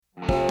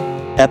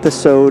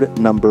episode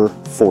number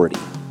 40.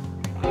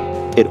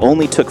 It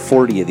only took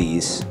 40 of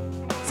these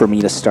for me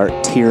to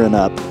start tearing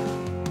up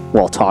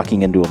while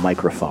talking into a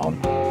microphone.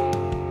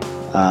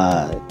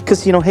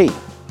 Because, hey,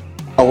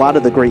 a lot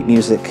of the great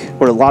music,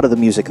 or a lot of the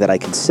music that I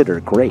consider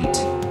great,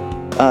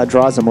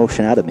 draws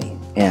emotion out of me.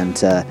 And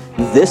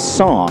this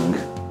song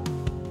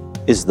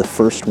is the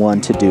first one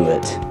to do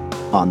it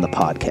on the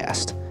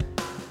podcast.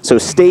 So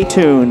stay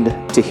tuned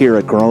to hear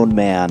a grown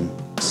man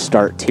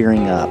start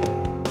tearing up.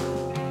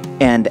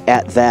 And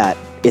at that,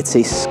 it's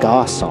a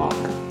ska song.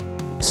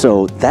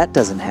 So that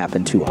doesn't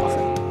happen too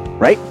often,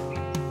 right?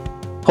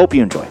 Hope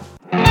you enjoy.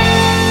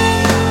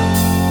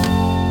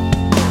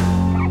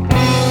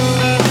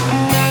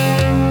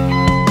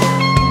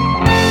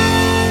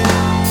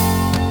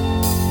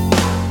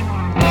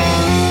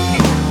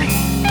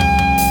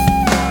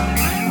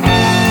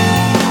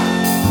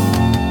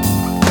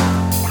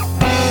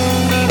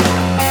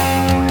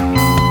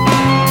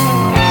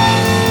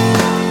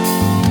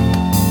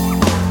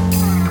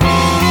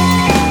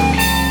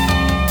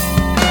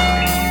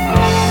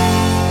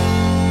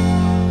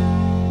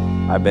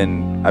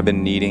 I've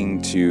been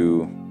needing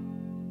to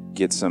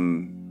get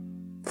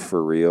some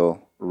for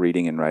real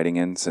reading and writing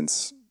in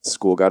since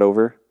school got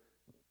over.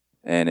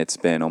 And it's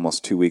been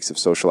almost 2 weeks of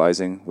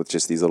socializing with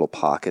just these little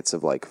pockets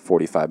of like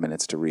 45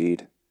 minutes to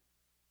read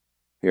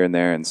here and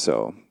there. And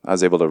so I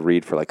was able to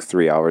read for like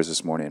 3 hours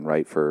this morning and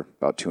write for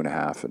about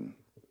 2.5, and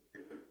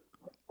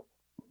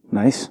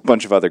nice. A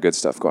bunch of other good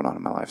stuff going on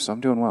in my life. So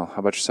I'm doing well. How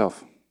about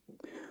yourself?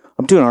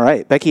 I'm doing all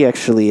right. Becky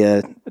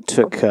actually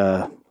took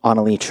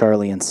Annalie,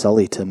 Charlie, and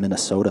Sully to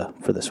Minnesota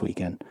for this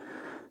weekend.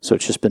 So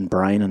it's just been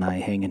Brian and I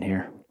hanging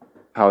here.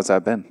 How has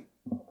that been?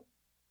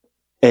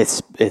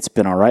 It's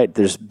been all right.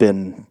 There's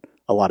been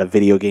a lot of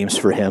video games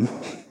for him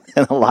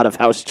and a lot of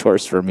house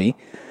chores for me.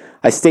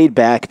 I stayed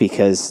back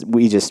because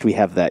we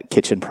have that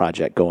kitchen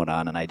project going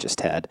on, and I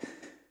just had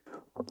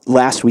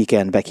last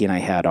weekend, Becky and I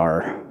had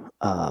our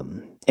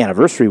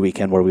anniversary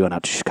weekend where we went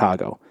out to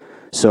Chicago.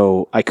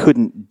 So I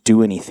couldn't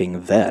do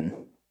anything then.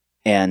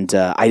 And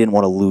I didn't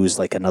want to lose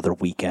like another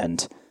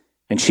weekend.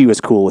 And she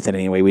was cool with it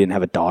anyway. We didn't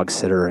have a dog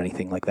sitter or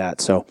anything like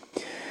that. So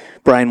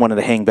Brian wanted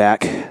to hang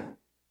back.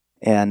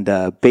 And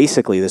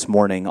basically this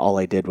morning, all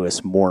I did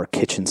was more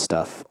kitchen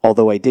stuff.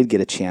 Although I did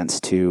get a chance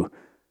to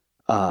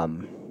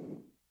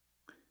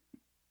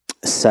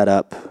set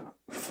up.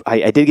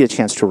 I did get a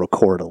chance to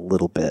record a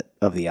little bit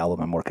of the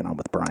album I'm working on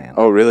with Brian.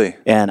 Oh, really?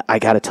 And I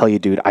got to tell you,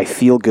 dude, I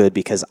feel good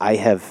because I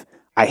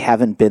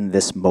haven't been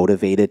this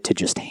motivated to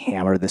just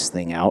hammer this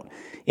thing out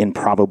in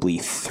probably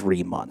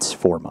 4 months.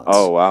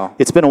 Oh, wow.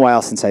 It's been a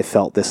while since I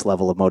felt this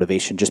level of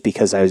motivation, just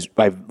because I've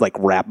like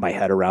wrapped my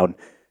head around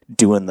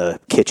doing the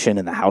kitchen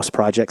and the house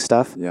project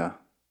stuff. Yeah.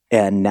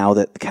 And now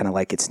that kind of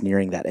like it's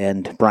nearing that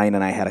end, Brian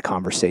and I had a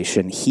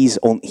conversation. He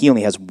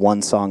only has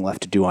one song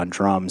left to do on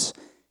drums,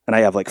 and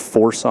I have like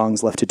 4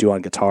 songs left to do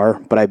on guitar,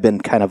 but I've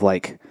been kind of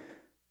like,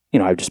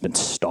 I've just been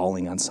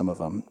stalling on some of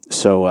them.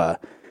 So,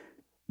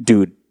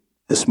 dude,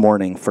 this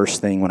morning, first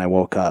thing when I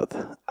woke up,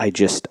 I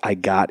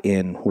got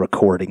in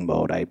recording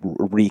mode. I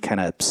kind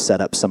of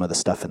set up some of the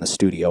stuff in the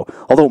studio.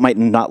 Although it might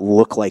not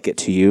look like it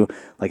to you,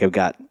 like I've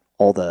got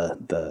all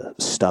the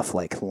stuff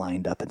like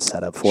lined up and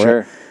set up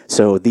for it.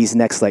 So these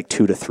next like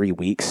 2 to 3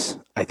 weeks,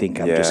 I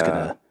think I'm just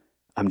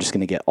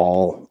gonna get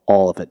all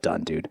of it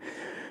done, dude.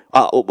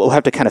 We'll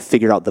have to kind of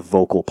figure out the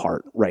vocal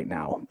part right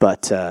now.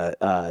 But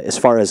as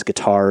far as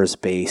guitars,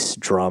 bass,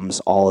 drums,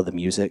 all of the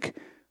music,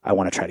 I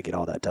want to try to get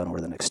all that done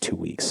over the next 2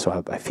 weeks.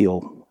 So I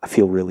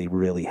feel really,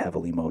 really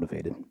heavily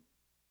motivated.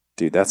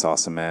 Dude, that's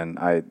awesome, man.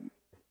 I'm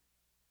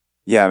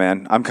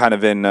kind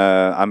of in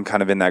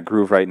that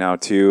groove right now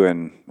too.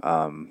 And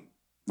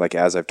like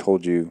as I've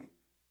told you,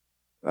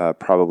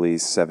 probably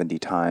 70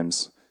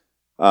 times,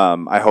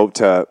 I hope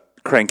to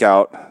crank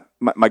out.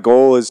 My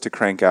goal is to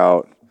crank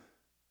out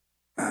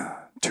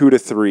 2 to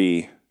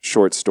 3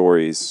 short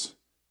stories,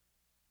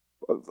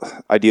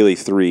 ideally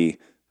 3.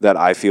 That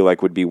I feel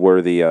like would be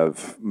worthy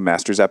of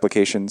master's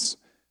applications.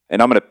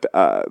 And I'm going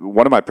to,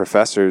 one of my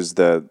professors,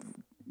 the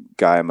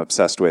guy I'm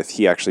obsessed with,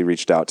 he actually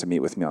reached out to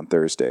meet with me on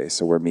Thursday.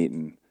 So we're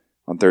meeting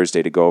on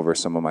Thursday to go over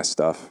some of my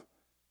stuff.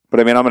 But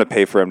I mean, I'm going to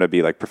pay for him to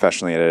be like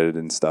professionally edited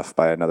and stuff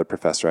by another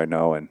professor I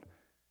know and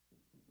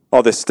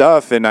all this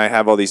stuff. And I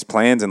have all these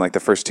plans, and like the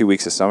first 2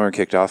 weeks of summer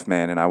kicked off,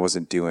 man, and I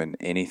wasn't doing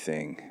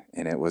anything.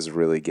 And it was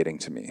really getting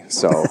to me.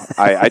 So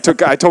I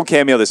told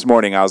Cameo this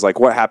morning, I was like,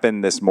 what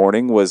happened this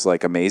morning was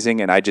like amazing.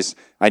 And I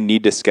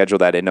need to schedule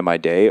that into my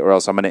day, or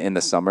else I'm going to end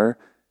the summer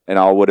and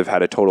I would have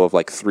had a total of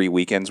like 3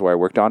 weekends where I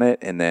worked on it.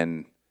 And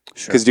then,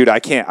 cause dude, I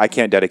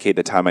can't dedicate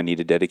the time I need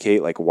to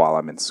dedicate like while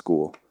I'm in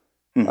school.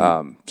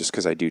 Mm-hmm. Just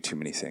cause I do too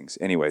many things.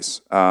 Anyways,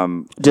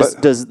 does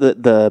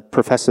the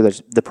professor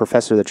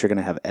that you're going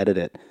to have edit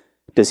it,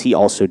 does he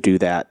also do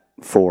that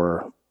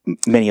for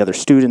many other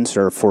students,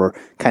 or for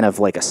kind of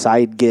like a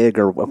side gig,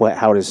 or what?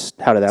 How did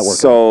that work?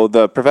 So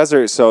the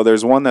professor,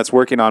 there's one that's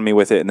working on me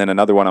with it, and then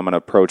another one I'm going to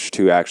approach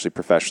to actually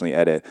professionally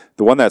edit.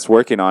 The one that's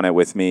working on it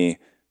with me,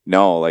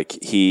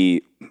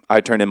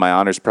 I turned in my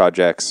honors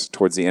projects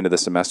towards the end of the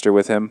semester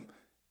with him,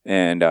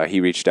 and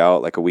he reached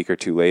out like a week or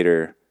two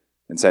later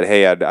and said,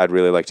 "Hey, I'd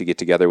really like to get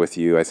together with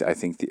you. I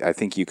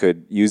think you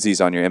could use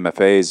these on your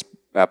MFA's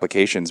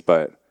applications,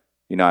 but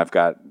I've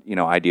got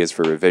ideas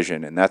for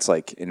revision," and that's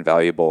like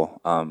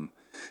invaluable,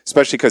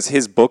 especially because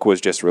his book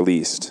was just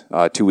released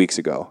 2 weeks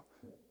ago,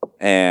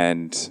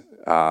 and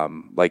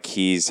like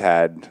he's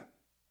had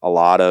a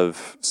lot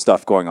of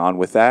stuff going on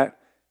with that.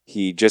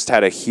 He just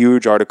had a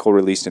huge article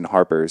released in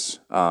Harper's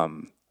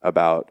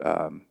about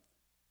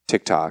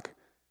TikTok.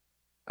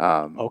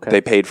 Okay.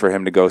 They paid for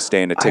him to go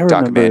stay in a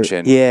TikTok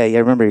mansion. Yeah, I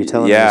remember you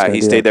telling me. Yeah, he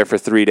stayed there for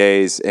 3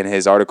 days, and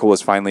his article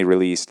was finally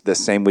released the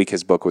same week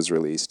his book was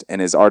released.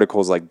 And his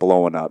article's like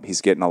blowing up.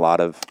 He's getting a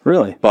lot of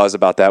buzz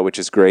about that, which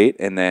is great.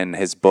 And then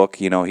his book,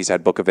 he's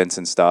had book events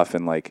and stuff,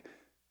 and like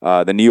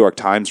the New York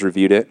Times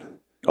reviewed it.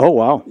 Oh,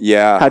 wow.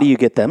 Yeah. How do you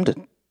get them to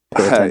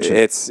pay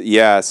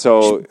attention?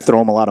 So throw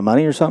them a lot of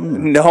money or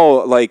something? No,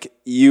 like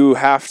you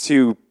have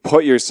to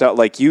put yourself,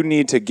 like you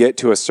need to get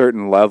to a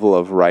certain level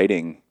of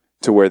writing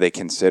to where they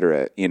consider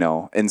it,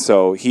 And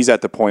so he's at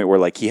the point where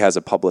like he has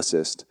a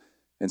publicist,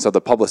 and so the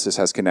publicist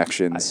has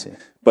connections. I see.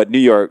 But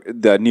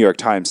the New York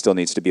Times still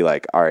needs to be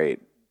like, all right,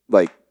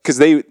 like because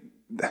they're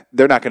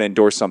not going to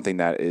endorse something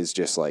that is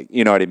just like,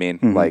 you know what I mean,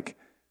 like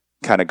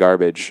kind of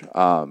garbage.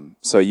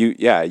 So you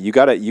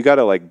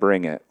gotta like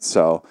bring it.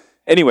 So,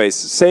 anyways,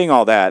 saying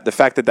all that, the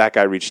fact that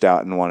guy reached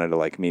out and wanted to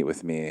like meet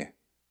with me,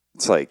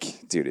 it's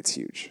like, dude, it's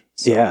huge.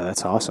 So, yeah,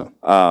 that's awesome.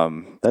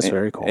 That's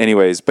very cool.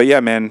 Anyways, but yeah,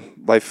 man,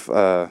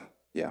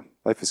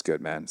 life is good,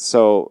 man.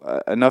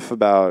 So enough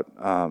about,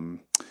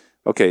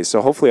 okay,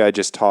 so hopefully I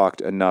just talked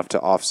enough to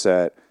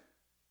offset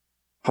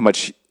how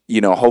much,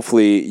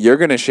 hopefully you're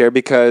going to share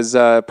because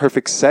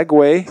perfect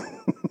segue,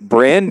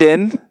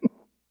 Brandon,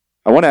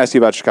 I want to ask you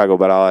about Chicago,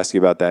 but I'll ask you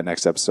about that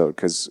next episode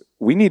because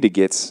we need to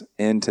get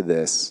into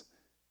this.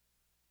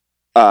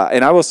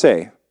 And I will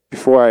say,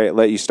 before I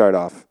let you start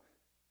off,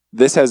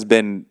 this has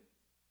been,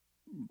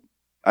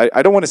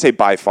 I don't want to say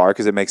by far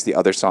because it makes the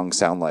other songs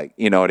sound like,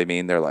 you know what I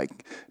mean? They're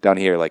like down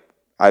here, like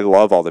I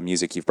love all the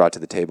music you've brought to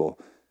the table.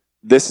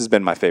 This has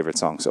been my favorite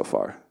song so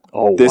far.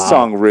 Oh, this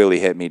song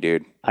really hit me,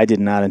 dude. I did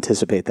not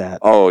anticipate that.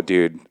 Oh,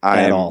 dude.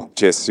 I am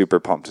just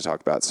super pumped to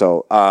talk about.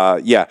 So,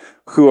 yeah.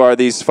 Who are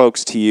these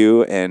folks to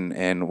you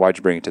and why'd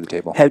you bring it to the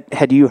table?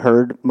 Had you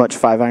heard much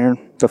Five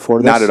Iron before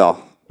this? Not at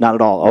all. Not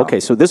at all. No. Okay,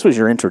 so this was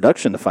your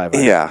introduction to Five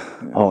Iron. Yeah.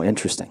 Oh,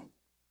 interesting.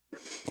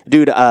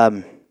 Dude,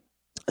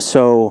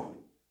 so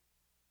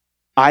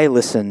I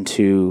listened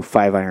to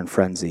Five Iron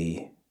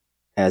Frenzy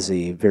as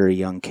a very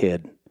young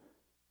kid,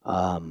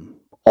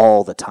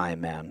 all the time,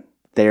 man.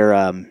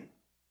 They're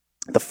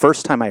the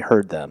first time I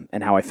heard them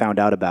and how I found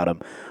out about them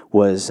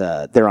was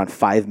they're on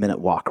 5 Minute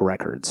Walk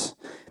Records.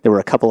 There were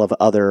a couple of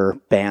other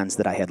bands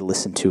that I had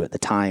listened to at the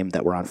time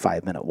that were on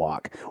 5 Minute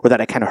Walk, or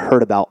that I kind of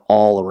heard about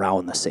all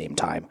around the same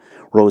time.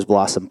 Rose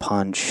Blossom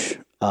Punch,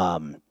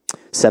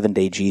 7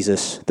 Day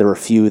Jesus. There were a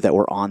few that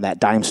were on that,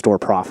 Dime Store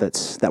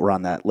Prophets that were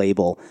on that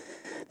label.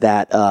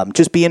 That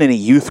just being in a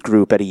youth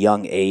group at a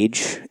young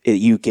age,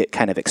 you get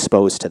kind of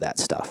exposed to that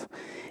stuff.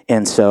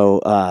 And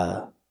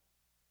so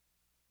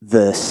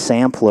the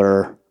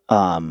sampler,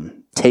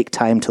 Take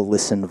Time to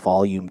Listen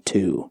Volume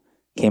 2,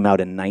 came out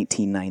in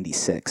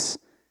 1996.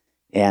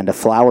 And a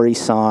Flowery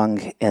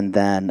song and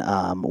then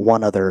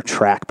one other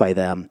track by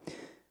them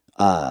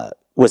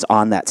was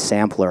on that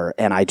sampler,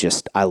 and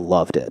I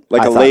loved it.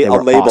 Like a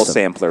label awesome.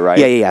 Sampler, right?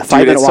 Yeah.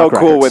 Dude, it's so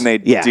cool when they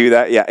do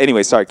that. Yeah.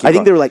 Anyway, sorry. I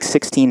think there were like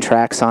 16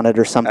 tracks on it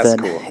or something.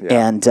 That's cool.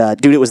 Yeah. And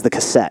dude, it was the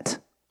cassette.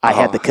 I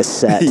had the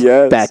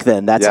cassette back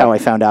then. That's how I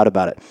found out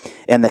about it.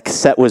 And the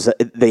cassette was,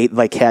 they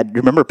like had,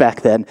 remember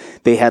back then,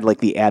 they had like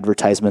the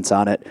advertisements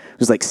on it. It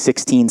was like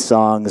 16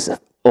 songs,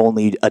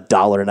 only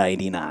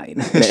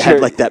 $1.99. It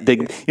had like that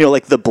big,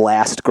 like the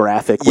blast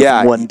graphic with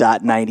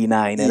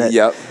 1.99 in it.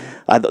 Yep.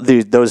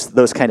 Dude,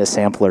 those kind of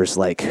samplers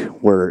like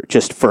were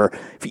just for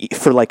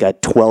like a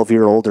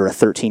 12-year-old or a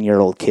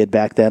 13-year-old kid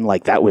back then.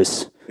 Like that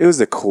was... It was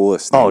the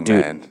coolest thing, oh,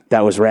 dude, man.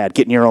 That was rad.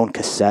 Getting your own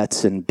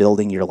cassettes and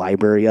building your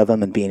library of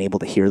them and being able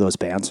to hear those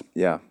bands.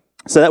 Yeah.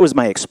 So that was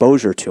my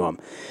exposure to them.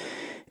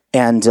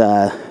 And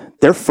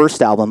their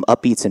first album,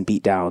 Upbeats and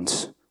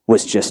Beatdowns,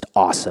 was just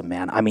awesome,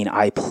 man. I mean,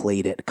 I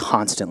played it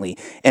constantly.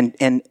 And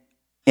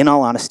in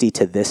all honesty,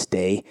 to this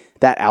day,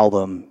 that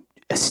album,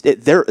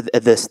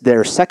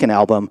 their second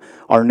album,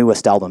 our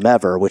newest album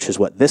ever, which is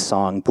what this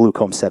song, Blue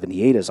Comb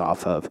 78, is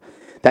off of,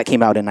 that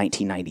came out in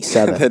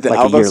 1997,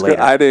 like a year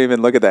later. I didn't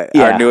even look at that.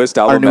 Yeah, our newest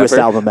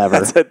album ever.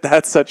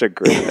 That's such a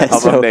great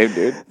album name,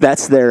 dude.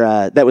 That's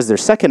that was their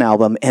second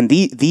album, and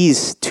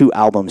these two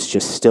albums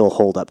just still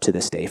hold up to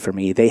this day for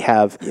me. They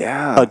have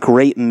a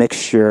great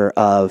mixture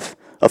of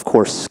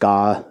course,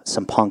 ska,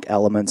 some punk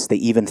elements. They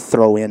even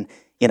throw in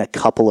a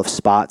couple of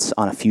spots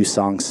on a few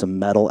songs some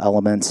metal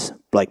elements,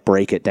 like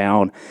Break It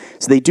Down.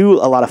 So they do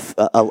a lot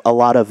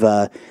of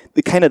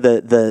the kind of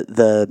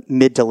the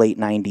mid to late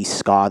 90s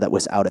ska that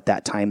was out at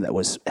that time that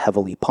was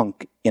heavily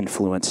punk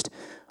influenced.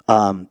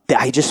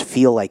 I just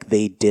feel like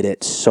they did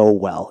it so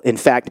well. In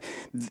fact,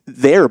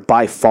 they're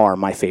by far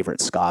my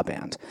favorite ska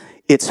band.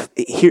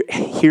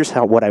 Here's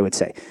what I would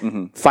say.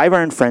 Mm-hmm. Five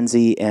Iron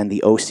Frenzy and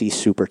the OC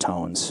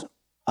Supertones,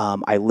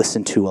 I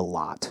listen to a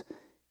lot,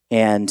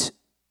 and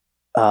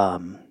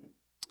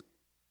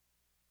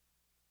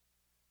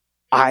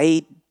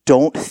I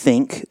don't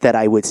think that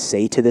I would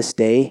say to this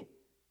day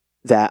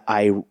that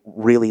I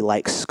really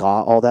like ska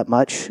all that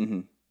much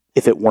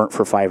if it weren't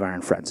for Five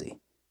Iron Frenzy.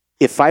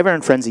 If Five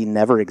Iron Frenzy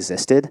never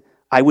existed,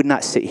 I would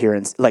not sit here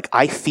and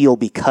I feel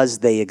because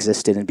they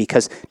existed and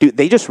because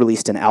they just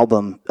released an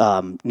album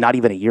not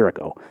even a year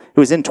ago. It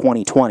was in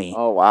 2020.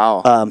 Oh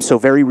wow! So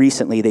very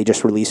recently they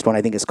just released one.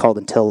 I think it's called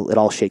Until It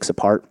All Shakes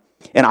Apart.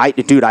 And I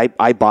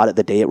bought it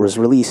the day it was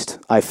released.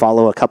 I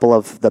follow a couple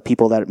of the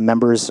people that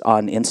members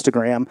on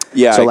Instagram.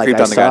 Yeah, so I creeped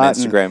on the guy on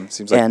Instagram.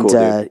 Seems like a cool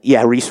dude.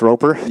 Yeah, Reese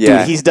Roper. Yeah.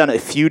 Dude, he's done a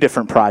few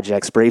different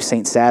projects. Brave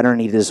Saint Saturn.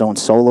 He did his own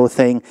solo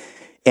thing,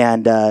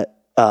 and I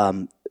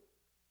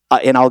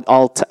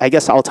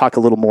guess I'll talk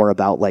a little more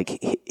about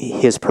like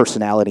his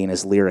personality and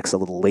his lyrics a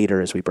little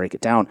later as we break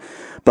it down.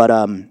 But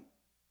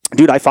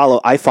dude, I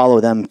follow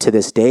them to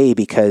this day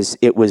because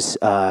it was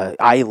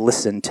I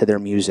listened to their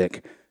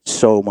music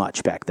so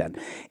much back then.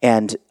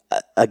 And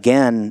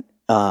again,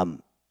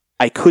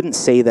 I couldn't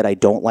say that I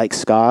don't like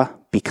ska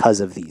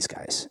because of these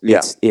guys. Yeah.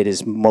 It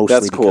is mostly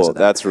That's because cool. of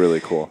them. That's really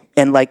cool.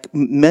 And like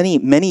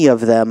many of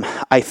them,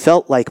 I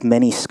felt like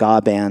many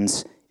ska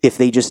bands, if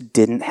they just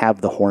didn't have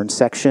the horn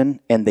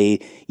section and they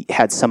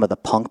had some of the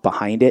punk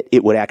behind it,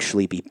 it would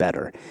actually be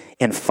better.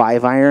 And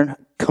Five Iron,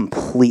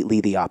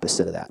 completely the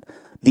opposite of that.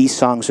 These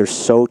songs are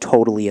so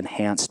totally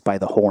enhanced by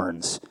the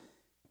horns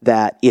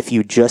that if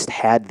you just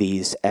had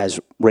these as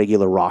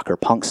regular rock or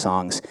punk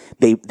songs,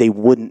 they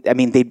wouldn't. I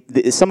mean,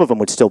 some of them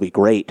would still be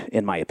great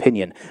in my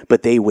opinion,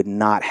 but they would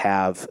not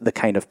have the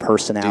kind of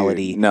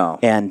personality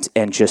and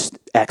just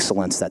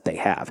excellence that they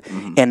have.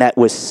 Mm-hmm. And that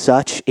was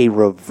such a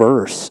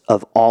reverse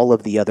of all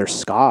of the other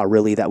ska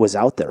really that was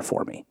out there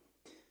for me.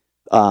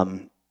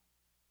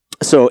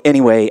 So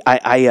anyway,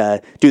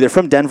 they're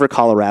from Denver,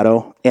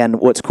 Colorado,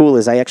 and what's cool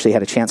is I actually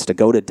had a chance to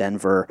go to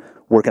Denver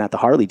working at the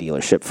Harley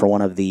dealership for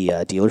one of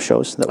the dealer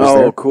shows that was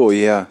there. Oh, cool,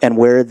 yeah. And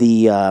where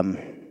the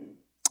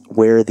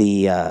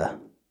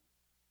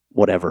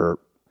whatever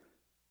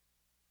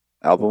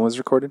album was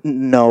recorded?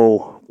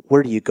 No,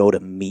 where do you go to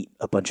meet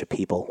a bunch of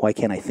people? Why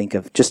can't I think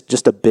of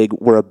just a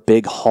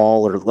big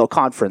hall or a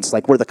conference,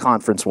 like where the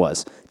conference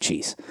was?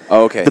 Jeez.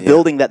 Oh, okay. The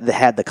building that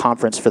had the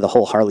conference for the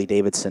whole Harley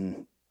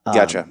Davidson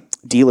gotcha.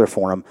 Dealer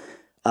forum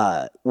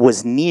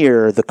was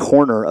near the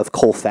corner of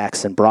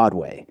Colfax and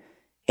Broadway.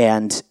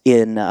 And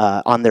in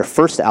on their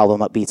first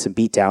album, Upbeats and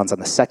Beatdowns, on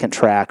the second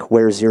track,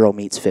 Where Zero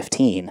Meets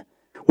 15,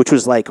 which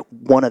was like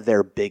one of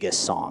their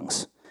biggest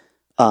songs,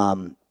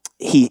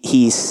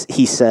 he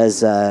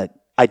says, "I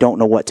don't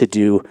know what to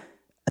do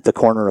at the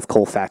corner of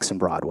Colfax and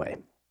Broadway,"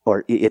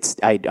 or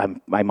I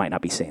might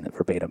not be saying it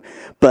verbatim,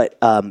 but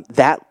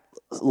that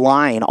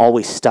line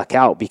always stuck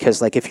out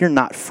because like if you're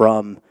not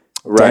from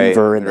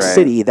Denver and the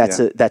city,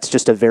 that's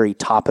just a very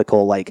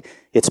topical, like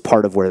it's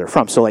part of where they're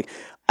from. So like.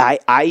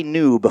 I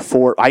knew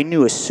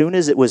as soon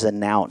as it was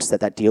announced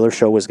that dealer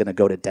show was going to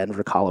go to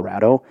Denver,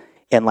 Colorado,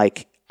 and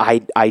like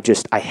I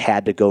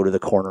had to go to the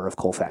corner of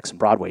Colfax and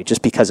Broadway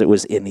just because it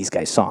was in these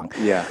guys' song.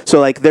 Yeah. So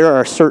like there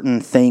are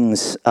certain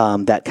things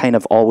that kind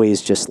of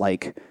always just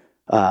like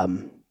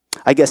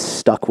I guess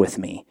stuck with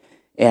me,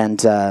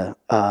 and a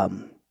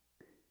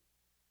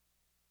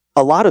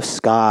lot of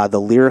ska,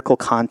 the lyrical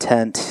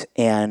content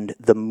and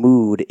the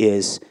mood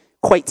is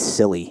quite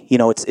silly. You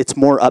know, it's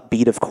more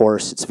upbeat, of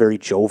course. It's very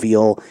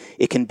jovial.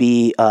 It can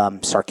be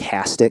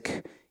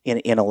sarcastic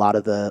in a lot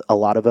of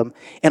them.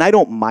 And I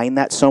don't mind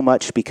that so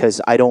much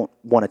because I don't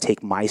want to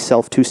take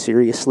myself too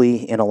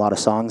seriously in a lot of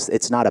songs.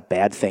 It's not a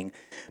bad thing.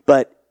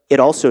 But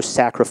it also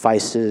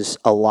sacrifices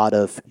a lot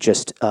of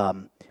just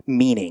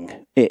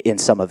meaning in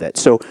some of it.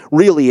 So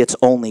really it's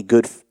only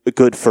good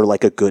for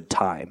like a good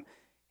time.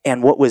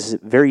 And what was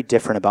very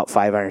different about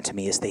Five Iron to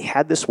me is they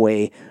had this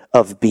way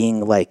of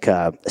being like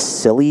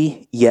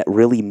silly yet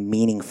really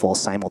meaningful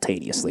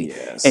simultaneously.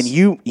 Yes. And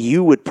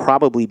you would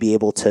probably be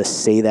able to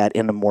say that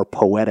in a more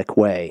poetic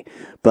way,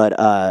 but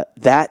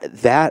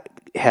that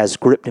has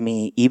gripped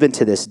me even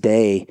to this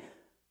day.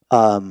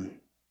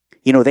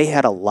 They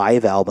had a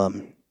live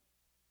album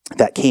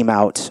that came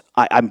out.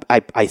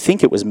 I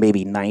think it was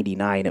maybe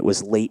 99. It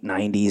was late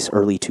 90s,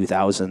 early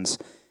 2000s.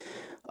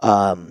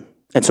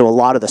 And so a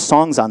lot of the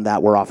songs on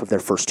that were off of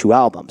their first two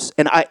albums.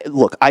 And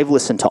I've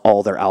listened to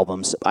all their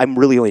albums. I'm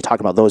really only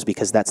talking about those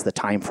because that's the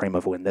time frame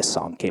of when this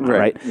song came out,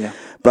 right? Yeah.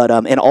 But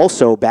and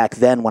also back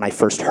then when I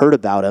first heard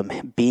about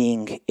him,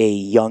 being a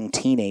young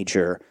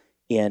teenager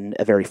in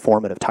a very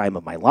formative time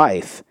of my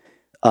life,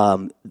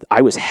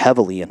 I was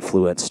heavily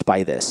influenced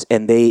by this.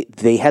 And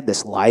they had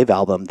this live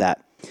album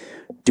that,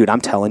 dude, I'm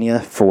telling you,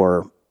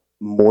 for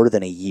more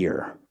than a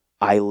year,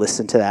 I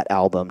listened to that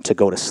album to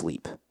go to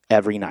sleep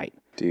every night.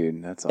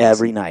 Dude, that's awesome.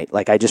 Every night.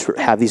 Like I just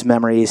have these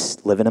memories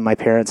living in my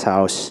parents'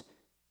 house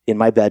in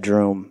my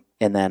bedroom,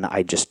 and then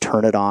I just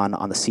turn it on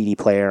the CD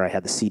player. I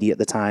had the CD at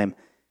the time,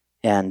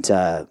 and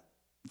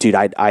dude,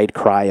 I'd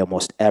cry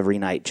almost every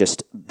night.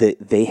 Just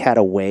they had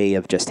a way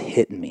of just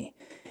hitting me.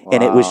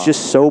 And it was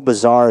just so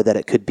bizarre that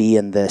it could be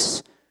in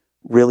this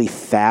really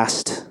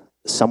fast,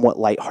 somewhat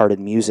lighthearted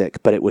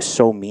music, but it was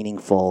so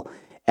meaningful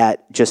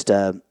at just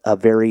a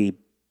very,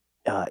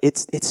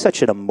 it's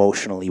such an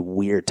emotionally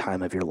weird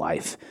time of your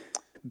life,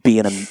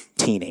 being a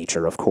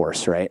teenager, of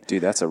course, right?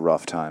 Dude, that's a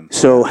rough time.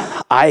 So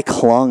I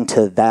clung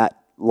to that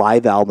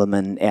live album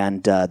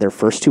and their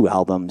first two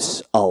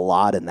albums a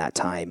lot in that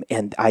time.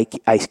 And I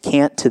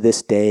can't to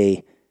this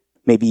day,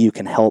 maybe you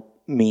can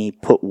help me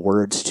put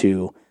words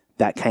to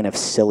that kind of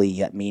silly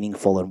yet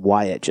meaningful and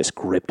why it just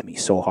gripped me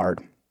so hard.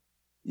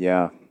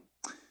 Yeah.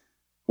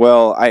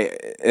 Well,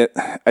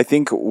 I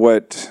think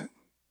what,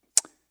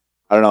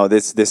 I don't know,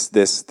 this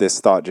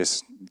thought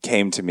just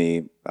came to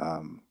me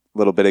a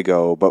little bit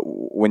ago, but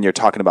when you're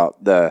talking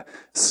about the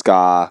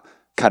ska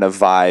kind of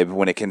vibe,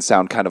 when it can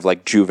sound kind of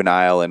like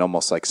juvenile and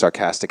almost like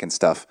sarcastic and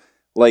stuff,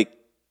 like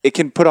it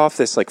can put off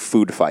this like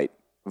food fight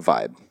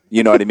vibe.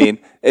 You know what I mean?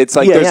 It's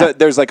like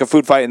there's like a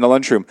food fight in the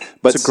lunchroom,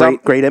 but it's a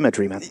great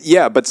imagery, man.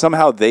 Yeah, but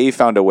somehow they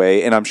found a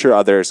way, and I'm sure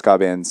other ska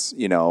bands,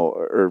 you know,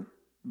 or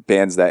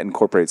bands that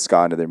incorporate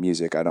ska into their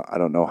music. I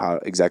don't know how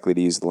exactly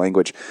to use the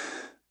language.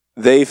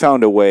 They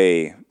found a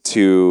way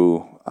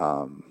to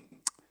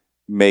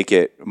make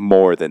it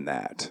more than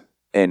that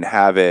and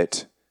have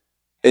it.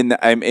 And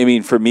I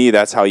mean, for me,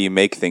 that's how you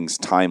make things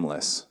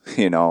timeless.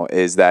 You know,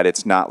 is that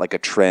it's not like a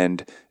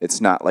trend. It's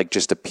not like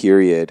just a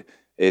period.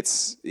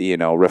 It's, you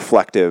know,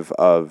 reflective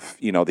of,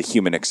 you know, the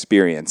human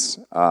experience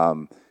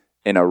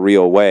in a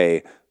real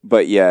way.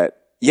 But yet,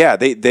 yeah,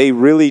 they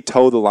really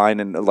toe the line.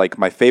 And like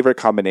my favorite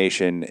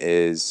combination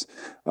is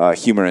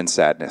humor and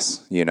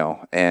sadness, you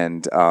know,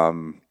 and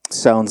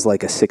sounds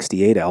like a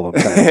 68 album.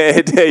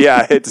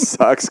 It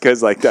sucks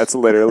because like that's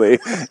literally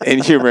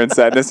in humor and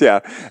sadness. Yeah.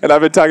 And I've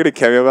been talking to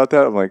Kemi about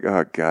that. I'm like,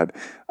 oh God.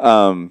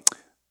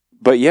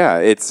 But yeah,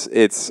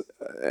 it's,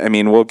 I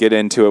mean, we'll get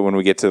into it when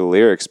we get to the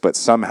lyrics, but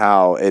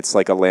somehow it's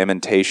like a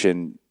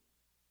lamentation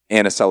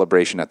and a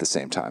celebration at the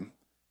same time.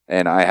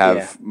 And I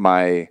have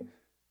my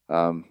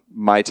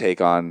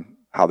take on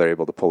how they're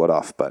able to pull it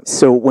off. But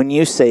so when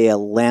you say a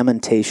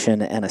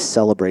lamentation and a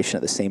celebration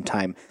at the same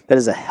time, that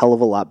is a hell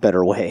of a lot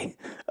better way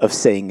of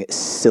saying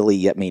silly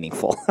yet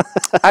meaningful.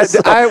 I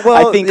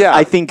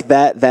think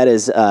that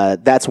is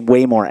that's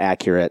way more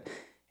accurate.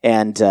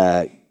 And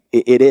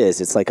it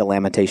is. It's like a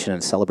lamentation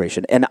and a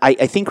celebration. And I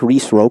think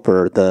Reese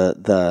Roper,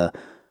 the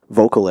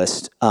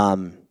vocalist,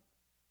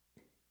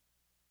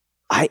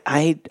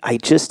 I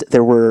just,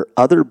 there were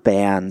other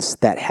bands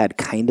that had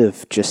kind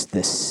of just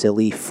this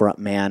silly front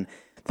man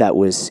that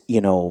was,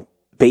 you know,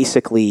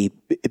 basically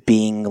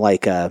being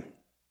like a,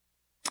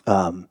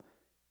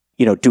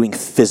 you know, doing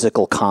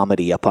physical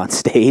comedy up on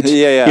stage.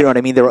 Yeah. You know what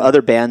I mean? There were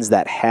other bands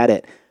that had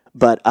it,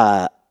 but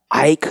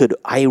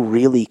I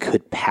really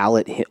could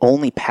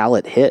only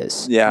palate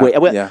his.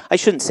 Yeah. I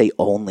shouldn't say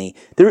only.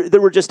 There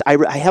were just,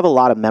 I have a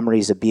lot of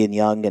memories of being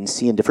young and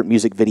seeing different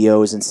music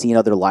videos and seeing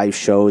other live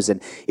shows,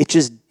 and it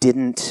just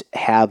didn't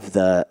have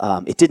the,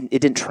 it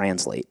didn't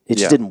translate. It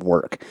just didn't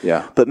work.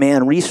 Yeah. But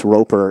man, Reese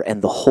Roper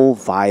and the whole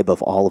vibe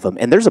of all of them,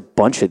 and there's a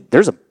bunch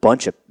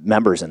of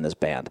members in this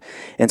band.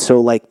 And so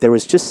like, there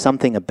was just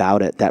something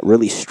about it that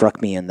really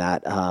struck me in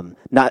that,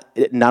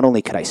 not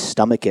only could I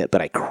stomach it,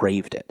 but I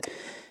craved it.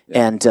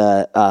 And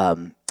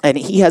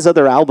he has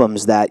other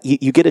albums that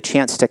you get a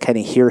chance to kind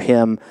of hear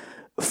him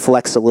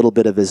flex a little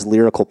bit of his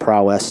lyrical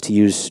prowess, to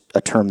use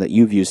a term that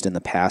you've used in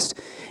the past.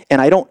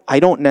 And I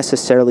don't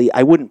necessarily,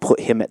 I wouldn't put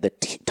him at the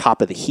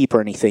top of the heap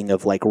or anything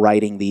of like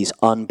writing these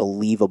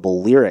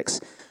unbelievable lyrics,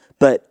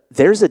 but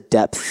there's a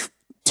depth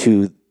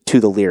to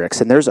the lyrics,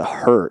 and there's a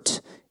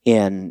hurt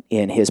in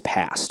his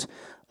past.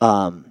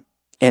 And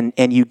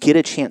you get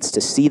a chance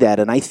to see that.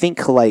 And I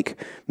think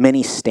like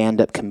many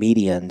stand-up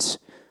comedians,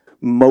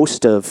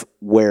 most of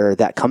where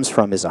that comes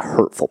from is a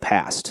hurtful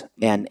past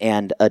and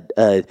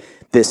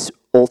this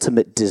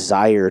ultimate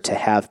desire to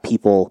have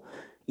people,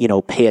 you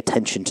know, pay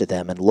attention to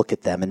them and look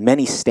at them. And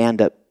many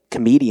stand-up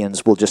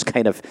comedians will just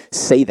kind of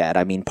say that.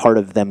 I mean, part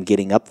of them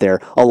getting up there,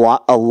 a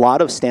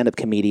lot of stand-up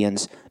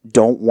comedians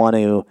don't want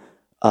to,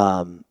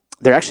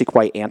 they're actually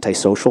quite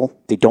antisocial.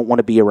 They don't want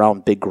to be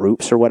around big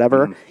groups or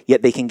whatever,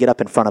 yet they can get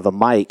up in front of a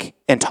mic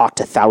and talk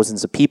to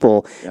thousands of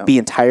people, be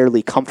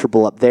entirely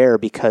comfortable up there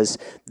because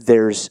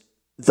there's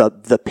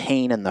the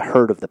pain and the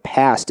hurt of the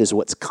past is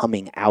what's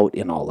coming out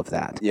in all of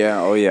that.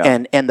 Yeah. Oh yeah.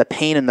 And the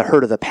pain and the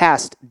hurt of the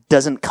past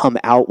doesn't come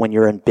out when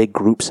you're in big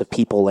groups of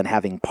people and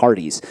having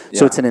parties.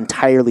 So it's an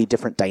entirely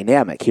different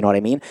dynamic. You know what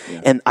I mean?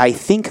 Yeah. And I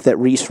think that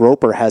Reese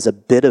Roper has a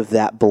bit of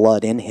that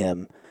blood in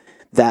him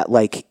that,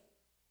 like,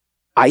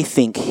 I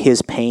think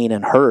his pain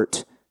and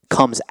hurt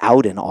comes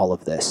out in all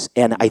of this.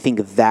 And I think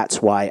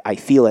that's why I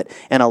feel it.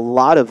 And a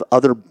lot of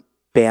other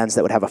bands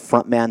that would have a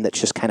front man that's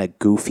just kind of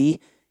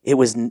goofy, they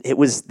were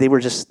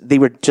just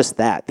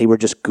that. They were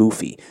just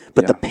goofy,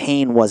 but the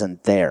pain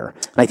wasn't there.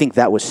 And I think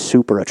that was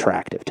super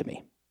attractive to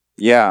me.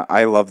 Yeah,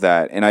 I love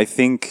that. And I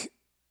think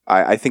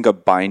a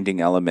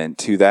binding element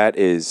to that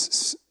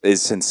is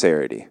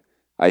sincerity.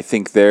 I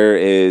think there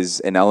is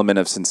an element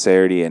of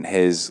sincerity in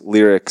his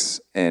lyrics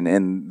and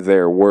in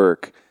their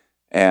work.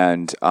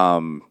 And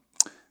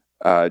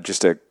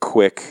just a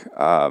quick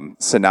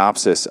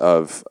synopsis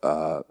of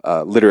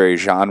literary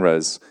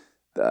genres.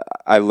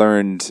 I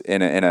learned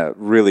in a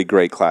really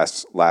great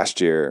class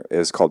last year. It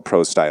was called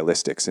Prose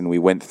Stylistics, and we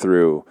went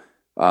through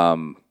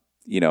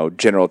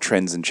general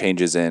trends and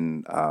changes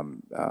in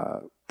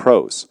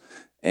prose.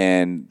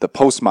 And the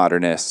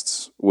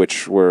postmodernists,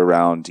 which were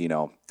around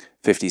 50s,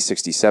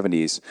 60s,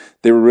 70s,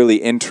 they were really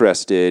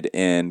interested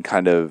in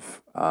kind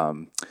of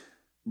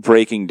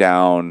breaking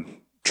down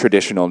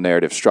traditional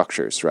narrative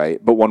structures, right?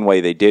 But one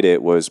way they did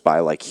it was by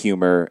like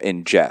humor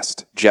and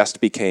jest. Jest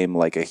became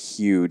like a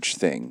huge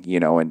thing,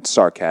 and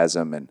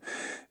sarcasm, and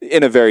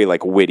in a very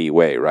like witty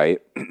way,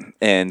 right?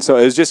 And so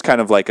it was just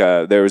kind of like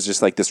there was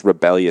just like this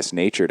rebellious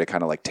nature to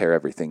kind of like tear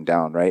everything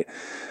down, right?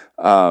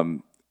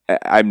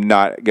 I'm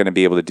not going to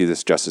be able to do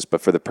this justice,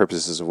 but for the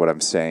purposes of what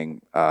I'm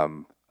saying,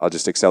 I'll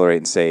just accelerate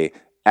and say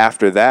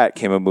after that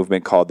came a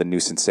movement called the New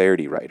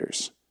Sincerity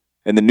Writers.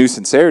 And the New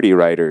Sincerity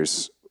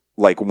Writers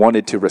like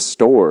wanted to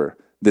restore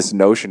this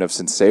notion of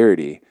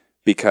sincerity,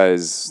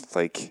 because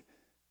like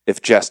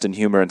if jest and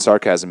humor and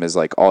sarcasm is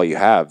like all you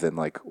have, then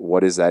like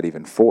what is that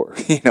even for?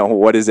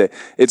 What is it?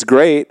 It's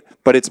great,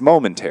 but it's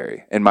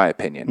momentary, in my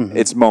opinion. Mm-hmm.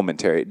 It's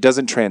momentary. It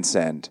doesn't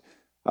transcend.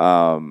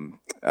 And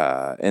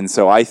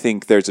so I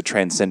think there's a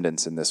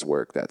transcendence in this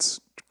work that's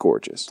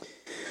gorgeous.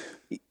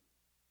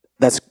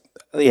 That's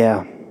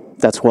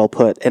well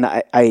put. And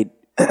I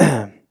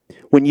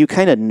when you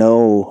kind of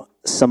know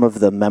some of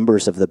the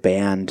members of the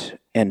band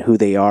and who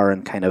they are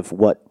and kind of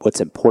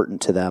what's important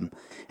to them,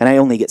 and I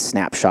only get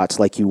snapshots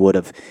like you would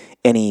of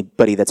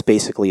anybody that's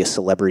basically a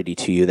celebrity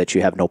to you that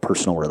you have no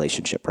personal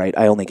relationship, right?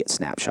 I only get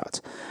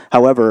snapshots.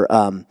 However,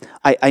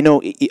 I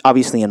know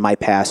obviously in my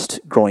past,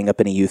 growing up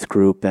in a youth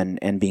group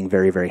and being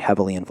very, very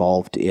heavily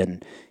involved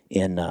in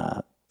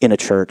a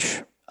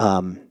church,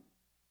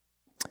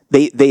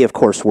 they of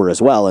course were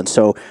as well. And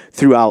so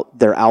throughout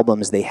their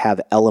albums, they have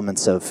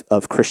elements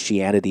of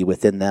Christianity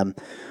within them,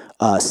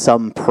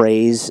 some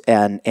praise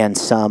and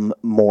some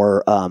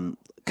more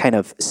kind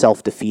of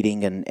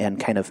self-defeating and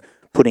kind of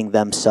putting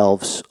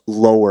themselves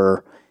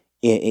lower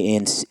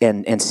in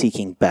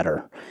seeking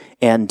better.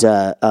 And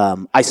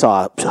I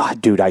saw eye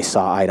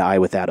to eye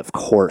with that, of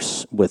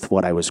course, with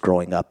what I was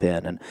growing up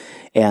in.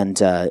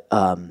 And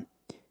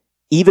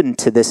even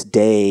to this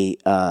day,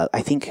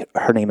 I think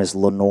her name is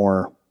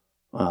Lenore,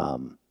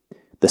 the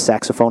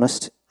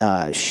saxophonist.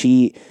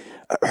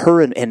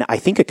 Her and I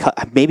think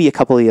maybe a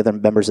couple of the other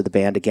members of the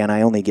band. Again,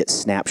 I only get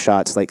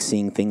snapshots, like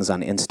seeing things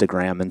on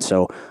Instagram, and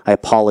so I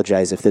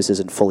apologize if this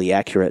isn't fully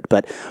accurate.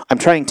 But I'm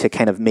trying to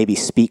kind of maybe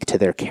speak to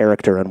their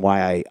character and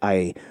why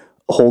I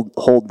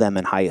hold them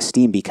in high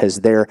esteem, because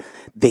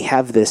they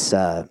have this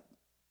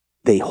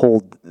they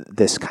hold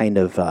this kind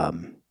of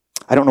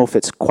I don't know if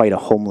it's quite a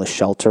homeless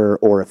shelter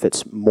or if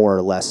it's more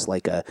or less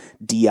like a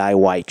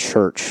DIY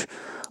church.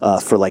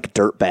 For like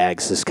dirt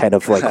bags is kind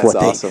of like what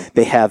awesome.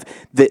 They have.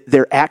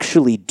 They're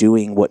actually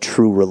doing what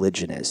true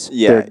religion is.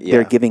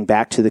 They're giving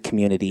back to the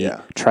community,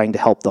 trying to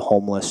help the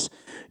homeless,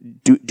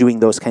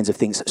 doing those kinds of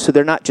things. So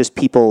they're not just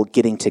people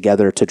getting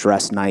together to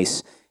dress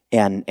nice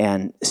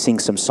and sing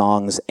some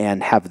songs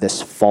and have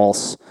this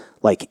false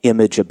like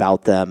image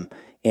about them.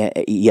 Yet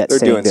they're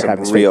saying doing they're some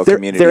having real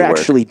community they're work.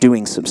 Actually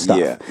doing some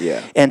stuff.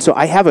 Yeah. And so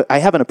I have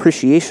an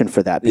appreciation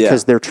for that,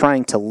 because they're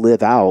trying to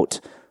live out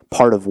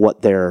part of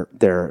what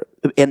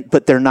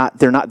but they're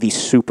not these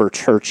super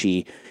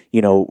churchy,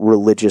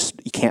 religious.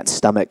 You can't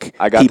stomach.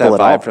 I got people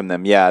that at vibe all. from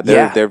them. Yeah,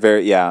 they're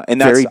very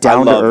and that's very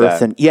down to earth,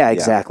 that. and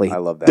exactly. I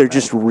love that. They're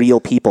just real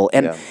people,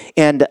 and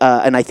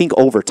I think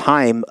over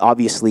time,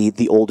 obviously,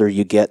 the older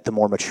you get, the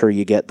more mature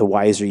you get, the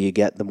wiser you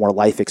get, the more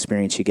life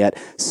experience you get.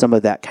 Some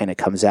of that kind of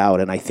comes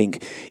out, and I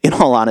think, in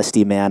all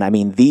honesty, man, I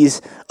mean,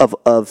 these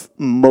of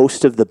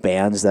most of the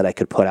bands that I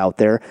could put out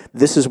there,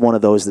 this is one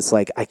of those that's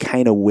like I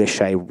kind of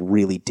wish I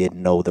really did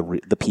know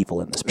the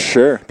people in this band,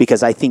 sure,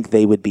 because I think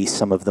they would be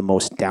some of the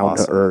most down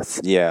to earth,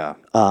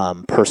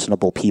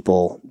 personable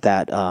people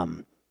that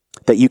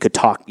you could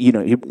talk,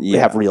 you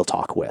have real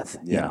talk with,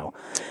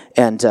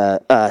 and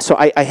so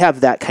I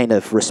have that kind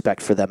of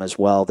respect for them as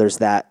well. There's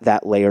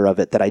that layer of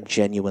it that I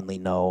genuinely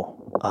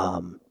know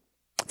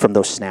from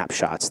those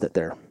snapshots that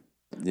they're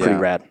pretty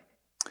rad.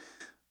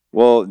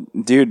 Well,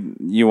 dude,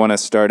 you want to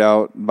start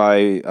out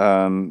by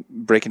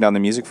breaking down the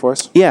music for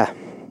us? Yeah,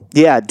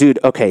 dude.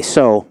 Okay,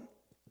 so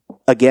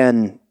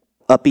again,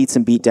 Upbeats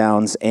and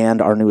Beatdowns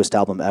and our newest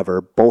album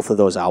ever, both of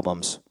those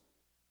albums,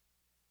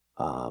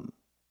 coming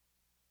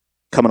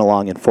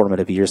along in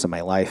formative years of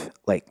my life,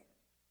 like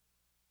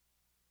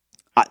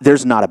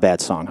there's not a bad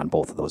song on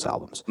both of those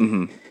albums.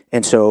 Mm-hmm.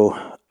 And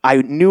so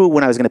I knew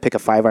when I was going to pick a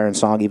 5-iron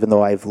song, even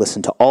though I've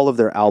listened to all of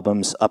their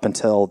albums up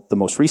until the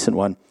most recent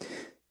one,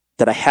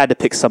 that I had to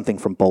pick something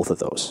from both of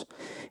those.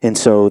 And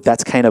so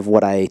that's kind of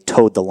what I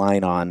towed the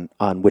line on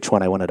which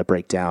one I wanted to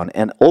break down.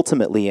 And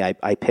ultimately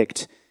I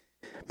picked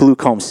Blue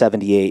Comb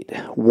 78,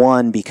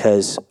 one,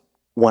 because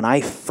when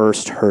I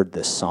first heard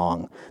this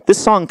song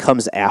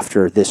comes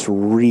after this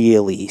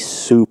really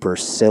super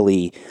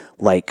silly,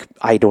 like,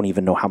 I don't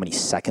even know how many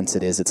seconds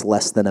it is. It's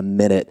less than a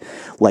minute,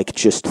 like,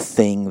 just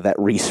thing that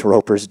Reese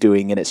Roper's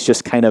doing. And it's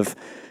just kind of,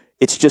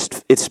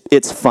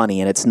 it's funny,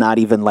 and it's not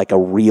even like a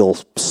real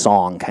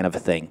song kind of a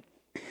thing.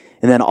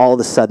 And then all of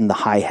a sudden the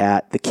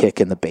hi-hat, the kick,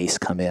 and the bass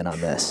come in on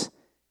this.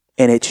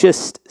 And it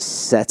just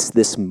sets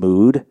this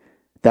mood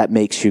that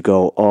makes you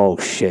go, oh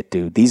shit,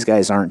 dude, these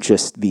guys aren't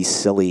just these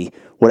silly,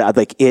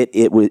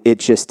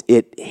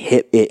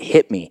 it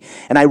hit me.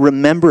 And I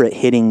remember it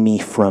hitting me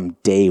from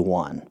day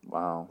one.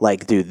 Wow.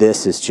 Like, dude,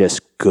 this is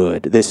just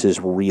good. This is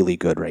really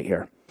good right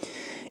here.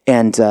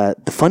 And the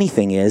funny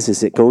thing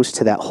is it goes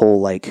to that whole,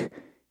 like,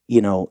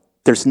 you know,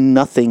 there's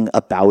nothing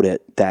about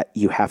it that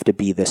you have to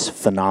be this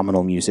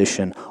phenomenal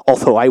musician.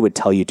 Although I would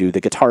tell you, dude,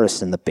 the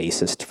guitarist and the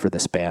bassist for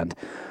this band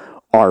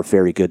are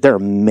very good. There are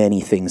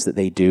many things that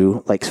they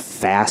do, like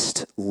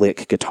fast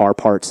lick guitar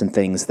parts and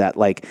things that,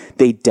 like,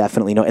 they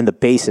definitely know. And the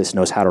bassist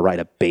knows how to write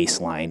a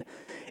bass line.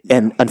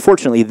 And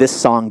unfortunately, this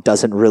song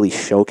doesn't really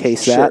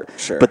showcase that,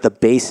 Sure. But the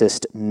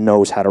bassist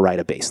knows how to write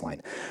a bass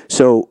line.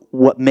 So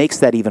what makes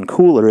that even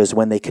cooler is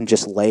when they can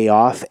just lay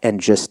off and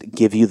just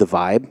give you the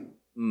vibe.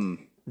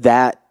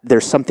 That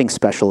there's something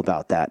special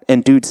about that.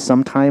 And dude,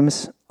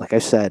 sometimes, like I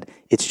said,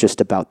 it's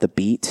just about the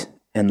beat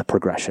and the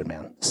progression,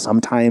 man.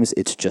 Sometimes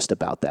it's just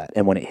about that.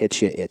 And when it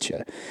hits you, it hits you.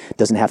 It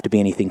doesn't have to be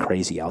anything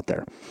crazy out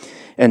there.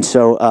 And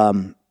so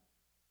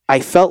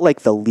I felt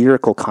like the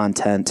lyrical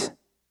content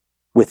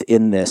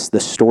within this, the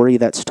story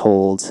that's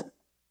told,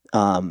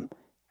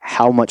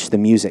 how much the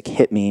music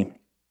hit me.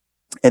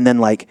 And then,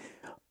 like,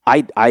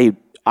 I'm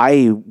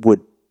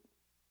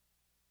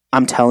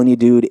telling you,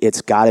 dude,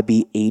 it's got to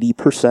be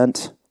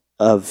 80%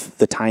 of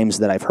the times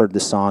that I've heard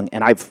this song.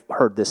 And I've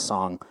heard this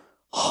song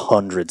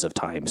hundreds of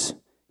times.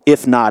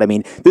 If not, I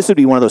mean, this would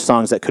be one of those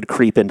songs that could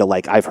creep into,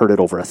 like, I've heard it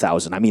over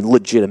 1,000. I mean,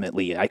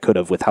 legitimately, I could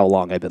have with how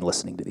long I've been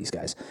listening to these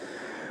guys.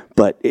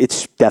 But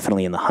it's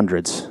definitely in the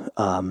hundreds.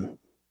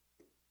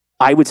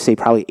 I would say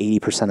probably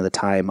 80% of the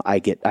time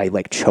I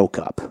like choke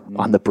up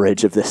on the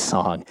bridge of this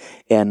song,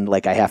 and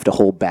like I have to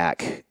hold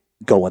back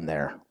going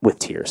there with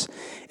tears.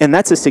 And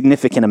that's a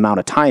significant amount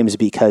of times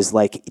because,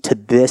 like, to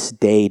this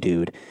day,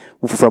 dude,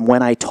 from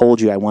when I told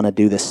you I want to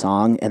do this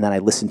song and then I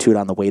listened to it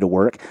on the way to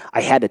work,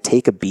 I had to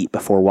take a beat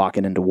before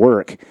walking into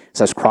work.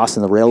 So I was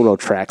crossing the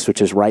railroad tracks,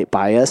 which is right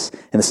by us,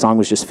 and the song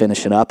was just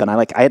finishing up. And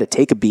I had to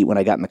take a beat when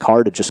I got in the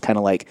car to just kind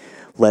of like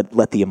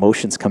let the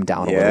emotions come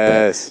down a little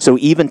bit. So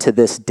even to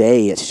this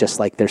day, it's just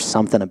like there's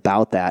something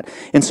about that.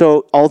 And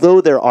so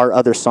although there are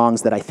other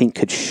songs that I think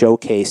could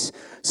showcase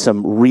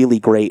some really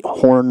great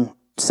horn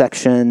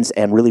sections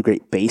and really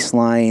great bass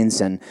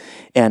lines and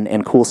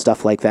cool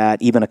stuff like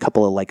that, even a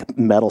couple of like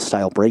metal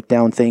style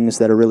breakdown things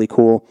that are really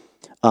cool,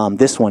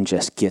 this one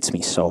just gets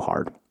me so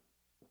hard.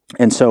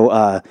 And so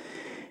a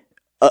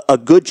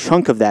good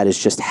chunk of that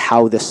is just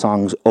how this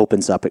song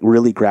opens up. It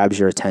really grabs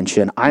your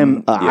attention.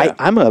 I'm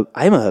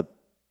a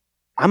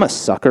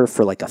sucker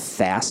for like a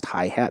fast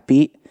hi-hat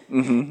beat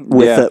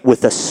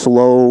with a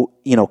slow,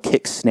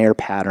 kick snare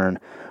pattern,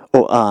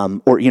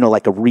 or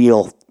like a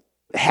real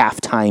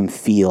halftime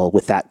feel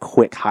with that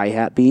quick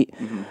hi-hat beat.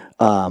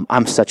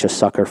 I'm such a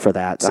sucker for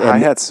that. The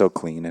hi-hat's so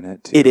clean in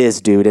it too. It is,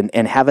 dude.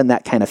 And having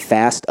that kind of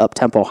fast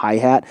up-tempo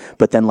hi-hat,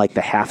 but then like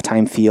the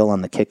halftime feel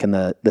on the kick and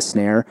the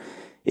snare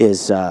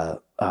is, I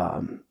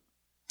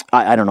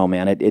don't know,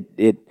 man.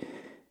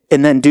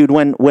 And then, dude,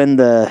 when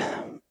the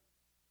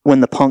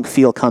punk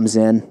feel comes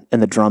in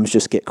and the drums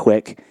just get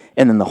quick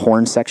and then the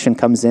horn section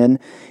comes in,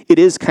 it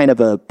is kind of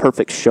a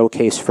perfect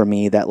showcase for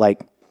me that,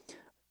 like,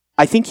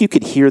 I think you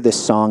could hear this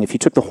song, if you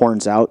took the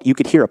horns out, you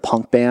could hear a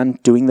punk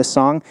band doing this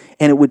song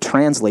and it would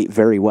translate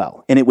very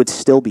well and it would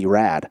still be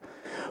rad.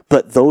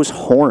 But those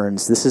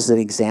horns, this is an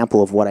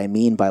example of what I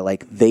mean by,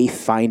 like, they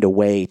find a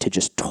way to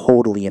just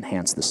totally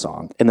enhance the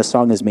song. And the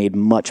song is made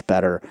much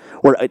better,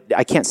 or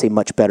I can't say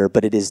much better,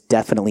 but it is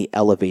definitely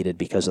elevated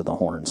because of the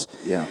horns.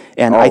 Yeah.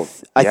 And I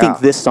think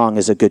this song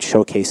is a good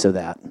showcase of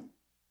that.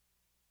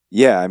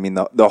 Yeah, I mean,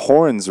 the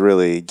horns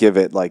really give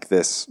it like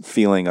this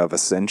feeling of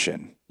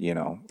ascension,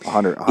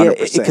 100%. Yeah,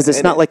 because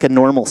it's not like a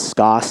normal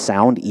ska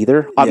sound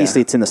either.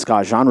 Obviously, it's in the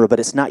ska genre, but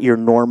it's not your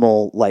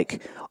normal,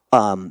 like,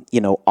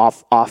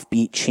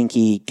 offbeat,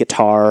 chinky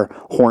guitar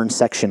horn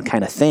section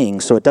kind of thing.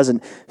 So it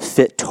doesn't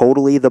fit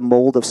totally the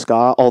mold of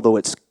ska, although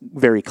it's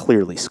very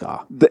clearly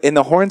ska. And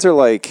the horns are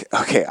like,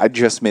 okay, I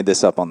just made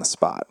this up on the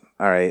spot.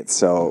 All right,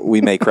 so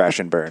we may crash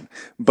and burn.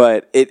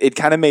 But it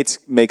kind of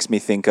makes me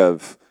think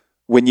of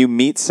when you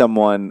meet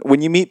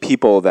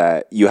people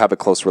that you have a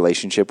close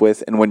relationship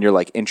with, and when you're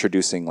like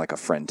introducing like a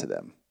friend to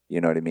them,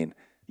 you know what I mean?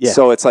 Yeah.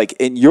 So it's like,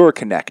 you're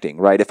connecting,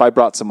 right? If I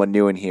brought someone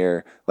new in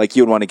here, like,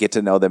 you'd want to get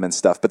to know them and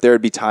stuff, but there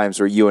would be times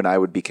where you and I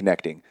would be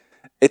connecting.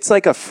 It's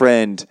like a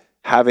friend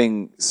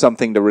having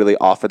something to really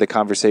offer the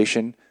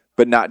conversation,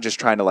 but not just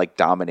trying to like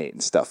dominate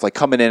and stuff, like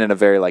coming in a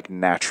very like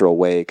natural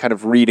way, kind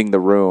of reading the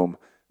room,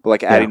 but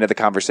like adding to the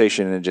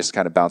conversation and just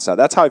kind of bounce out.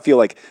 That's how I feel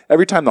like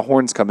every time the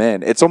horns come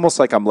in, it's almost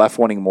like I'm left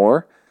wanting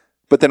more,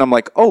 but then I'm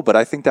like, oh, but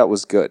I think that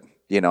was good.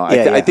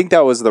 I think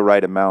that was the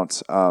right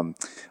amount.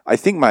 I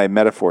think my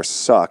metaphor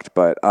sucked,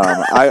 but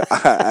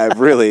I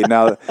really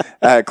now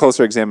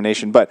closer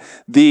examination. But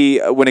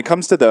when it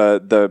comes to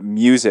the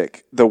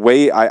music, the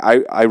way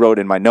I wrote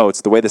in my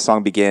notes, the way the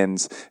song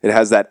begins, it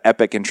has that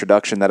epic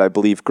introduction that I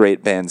believe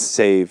great bands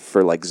save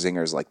for like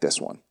zingers like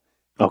this one.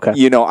 Okay.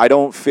 I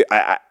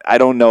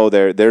don't know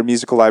their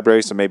musical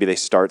library, so maybe they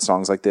start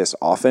songs like this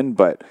often,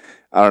 but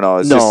I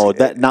don't know.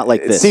 Not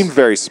like this. It seemed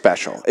very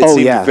special. It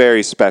seemed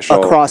very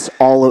special across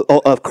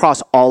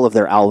all of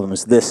their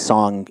albums. This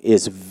song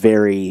is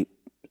very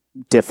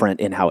different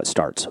in how it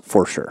starts,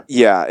 for sure.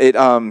 Yeah,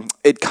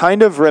 it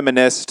kind of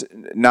reminisced,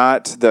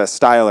 not the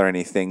style or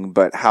anything,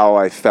 but how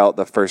I felt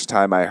the first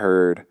time I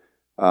heard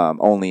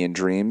 "Only in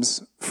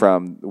Dreams"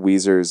 from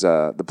Weezer's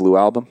the Blue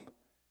album.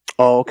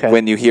 Oh, okay.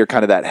 When you hear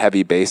kind of that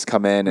heavy bass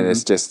come in, and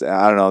it's just,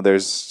 I don't know,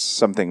 there's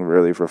something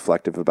really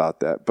reflective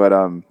about that. But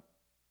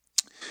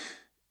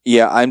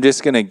yeah, I'm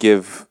just gonna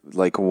give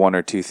like one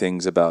or two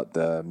things about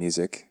the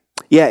music.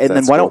 Yeah, and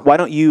then why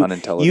don't you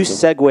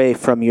segue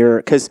from your,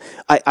 because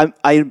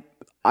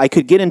I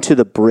could get into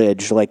the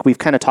bridge, like we've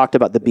kind of talked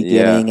about the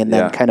beginning and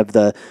then kind of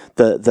the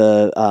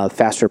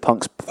faster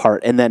punks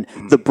part, and then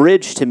the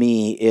bridge to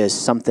me is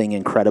something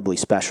incredibly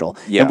special.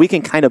 Yeah. And we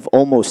can kind of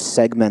almost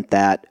segment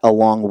that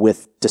along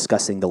with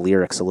discussing the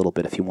lyrics a little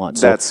bit if you want.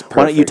 So that's perfect.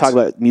 Why don't you talk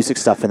about music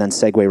stuff and then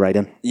segue right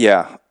in?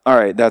 Yeah. All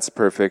right, that's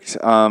perfect.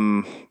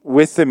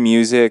 With the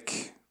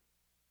music,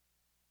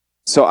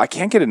 so I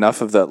can't get enough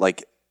of the,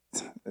 like,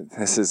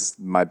 this is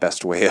my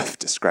best way of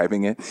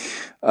describing it.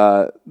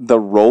 The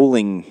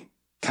rolling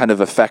kind of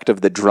effect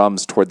of the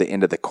drums toward the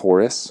end of the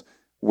chorus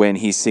when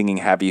he's singing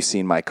 "Have You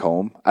Seen My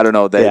Comb?" I don't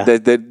know.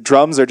 The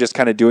drums are just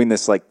kind of doing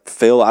this like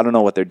fill. I don't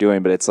know what they're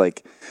doing, but it's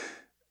like,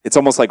 it's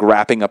almost like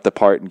wrapping up the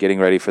part and getting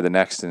ready for the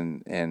next.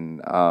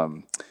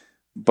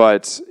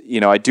 But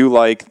I do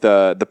like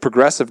the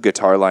progressive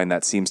guitar line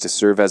that seems to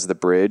serve as the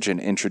bridge and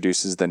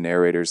introduces the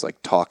narrator's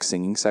like talk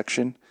singing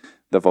section,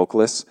 the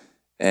vocalists,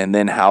 and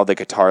then how the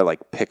guitar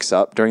like picks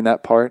up during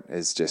that part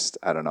is just,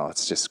 I don't know,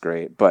 it's just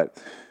great. But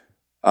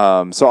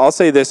so I'll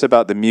say this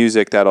about the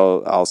music that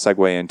I'll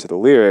segue into the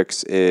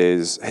lyrics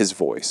is his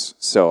voice.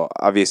 So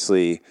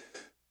obviously,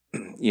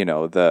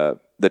 the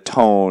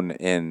tone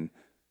in.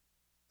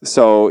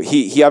 So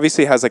he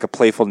obviously has like a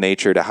playful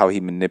nature to how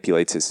he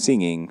manipulates his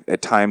singing.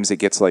 At times it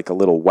gets like a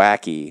little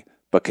wacky,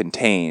 but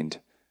contained,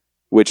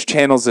 which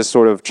channels this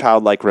sort of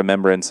childlike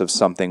remembrance of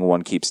something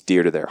one keeps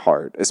dear to their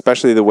heart,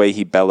 especially the way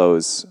he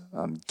bellows,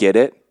 "Get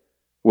it?"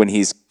 when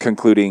he's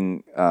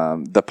concluding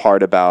the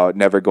part about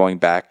never going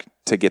back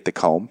to get the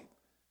comb.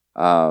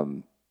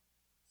 And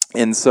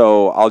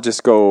so I'll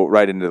just go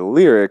right into the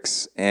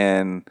lyrics.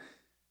 And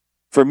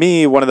for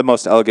me, one of the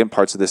most elegant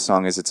parts of this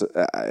song is it's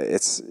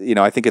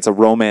I think it's a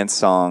romance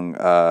song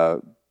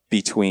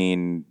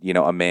between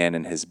a man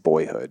and his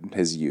boyhood,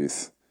 his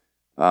youth,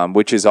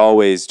 which is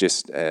always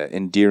just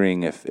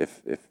endearing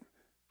if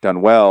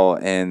done well.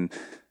 And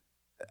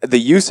the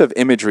use of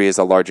imagery is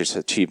the largest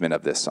achievement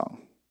of this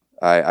song.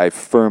 I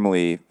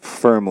firmly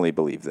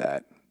believe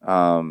that.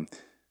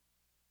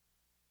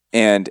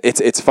 And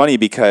it's funny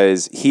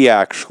because he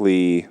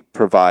actually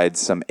provides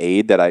some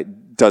aid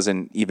that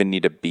doesn't even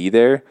need to be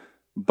there.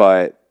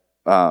 But,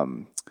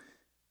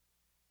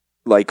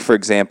 like, for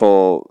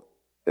example,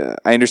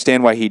 I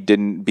understand why he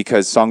didn't,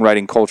 because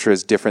songwriting culture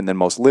is different than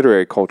most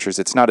literary cultures.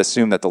 It's not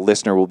assumed that the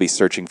listener will be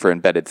searching for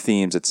embedded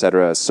themes,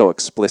 etc. So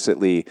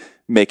explicitly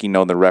making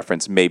known the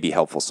reference may be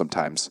helpful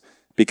sometimes,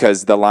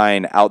 because the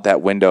line "out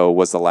that window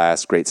was the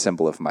last great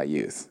symbol of my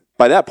youth."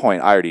 By that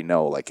point, I already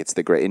know, like, it's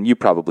the great, and you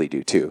probably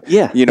do too.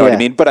 Yeah. You know what I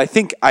mean? But I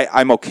think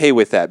I'm okay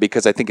with that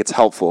because I think it's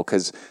helpful,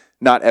 because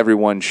not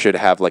everyone should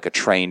have like a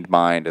trained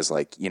mind as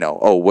like,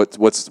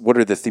 what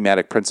are the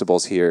thematic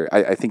principles here?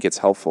 I think it's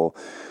helpful.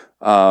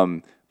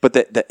 But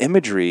the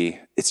imagery,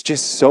 it's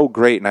just so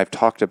great. And I've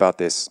talked about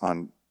this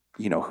on,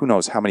 who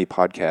knows how many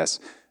podcasts.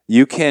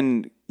 You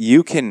can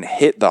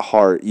hit the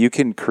heart. You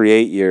can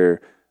create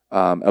your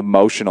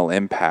emotional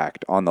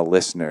impact on the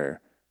listener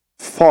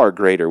far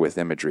greater with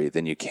imagery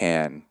than you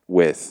can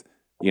with,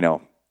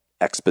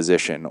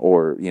 exposition,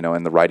 or,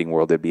 in the writing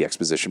world, it'd be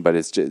exposition, but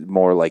it's just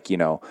more like,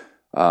 your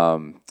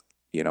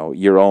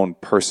own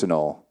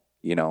personal,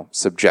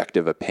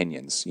 subjective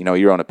opinions,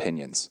 your own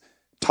opinions,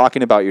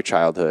 talking about your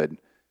childhood.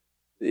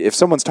 If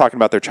someone's talking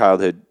about their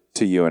childhood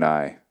to you and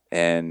I,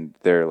 and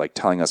they're like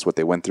telling us what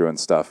they went through and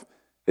stuff,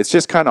 it's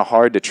just kind of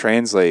hard to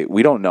translate.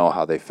 We don't know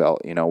how they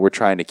felt, we're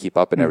trying to keep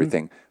up and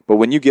everything. But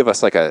when you give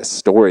us like a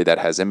story that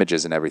has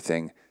images and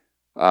everything,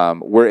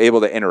 we're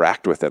able to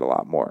interact with it a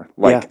lot more.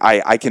 Like,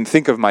 I can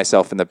think of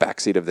myself in the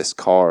backseat of this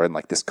car and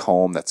like this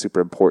comb that's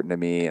super important to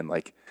me, and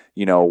like,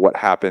 what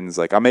happens,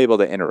 like I'm able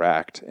to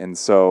interact. And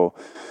so,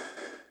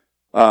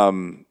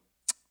 the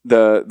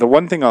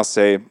one thing I'll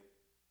say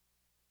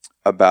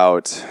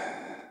about,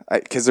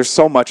 because there's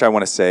so much I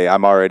want to say,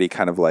 I'm already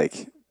kind of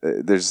like,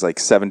 there's like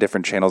 7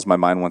 different channels my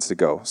mind wants to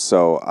go.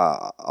 So,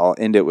 I'll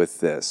end it with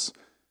this.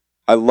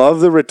 I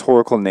love the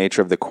rhetorical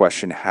nature of the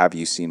question, "Have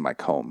you seen my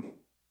comb?"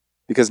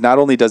 because not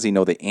only does he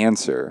know the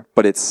answer,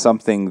 but it's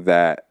something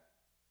that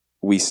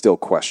we still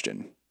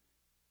question.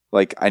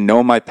 Like, I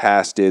know my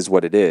past is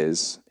what it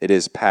is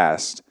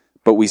past,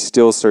 but we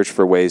still search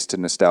for ways to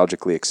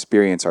nostalgically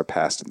experience our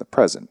past in the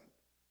present.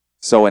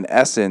 So in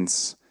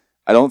essence,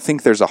 I don't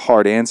think there's a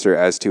hard answer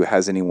as to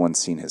has anyone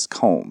seen his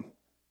comb.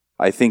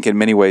 I think in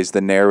many ways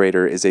the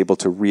narrator is able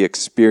to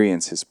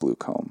re-experience his blue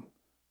comb.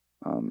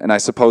 And I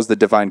suppose the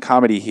divine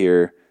comedy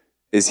here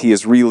is he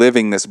is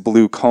reliving this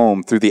blue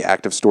comb through the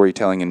act of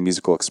storytelling and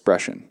musical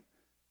expression.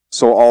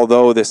 So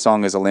although this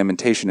song is a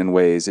lamentation in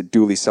ways, it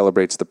duly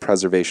celebrates the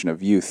preservation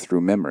of youth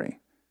through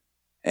memory.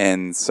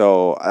 And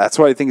so that's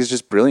what I think is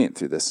just brilliant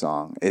through this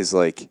song, is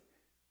like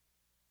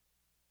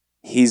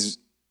he's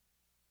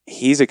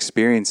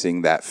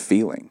experiencing that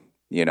feeling,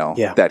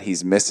 that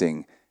he's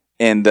missing.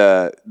 And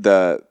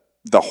the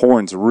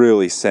horns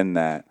really send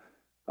that.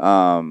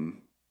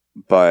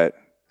 But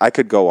I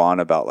could go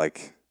on about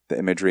like the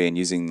imagery and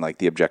using like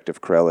the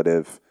objective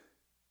correlative,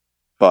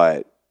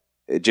 but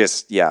it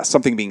just,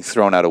 something being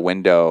thrown out a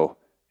window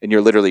and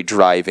you're literally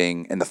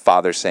driving and the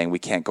father's saying, we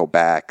can't go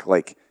back.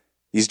 Like,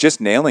 he's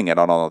just nailing it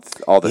on all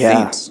the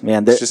themes.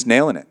 Man, he's just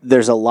nailing it.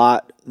 There's a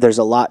lot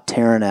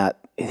tearing at,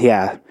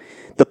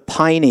 the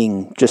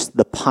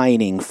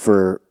pining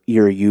for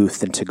your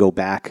youth and to go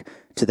back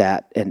to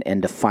that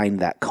and to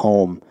find that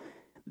comb.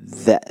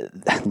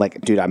 That,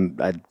 like, dude, I'm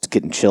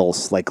getting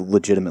chills, like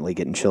legitimately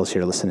getting chills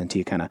here listening to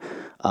you kind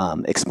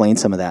of explain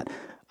some of that.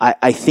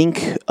 I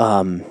think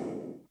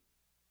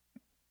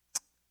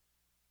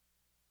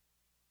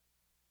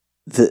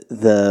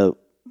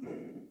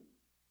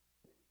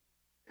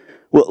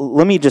well,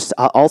 let me just,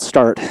 I'll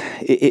start.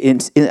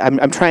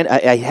 I'm trying,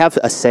 I have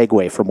a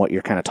segue from what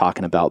you're kind of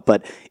talking about,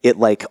 but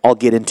I'll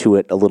get into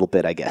it a little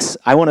bit, I guess.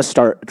 I want to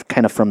start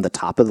kind of from the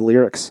top of the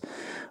lyrics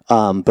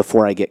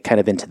before I get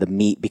kind of into the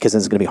meat, because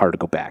it's going to be hard to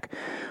go back.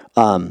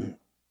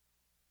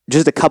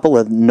 Just a couple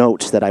of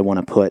notes that I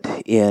want to put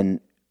in.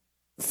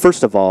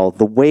 First of all,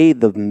 the way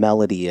the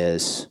melody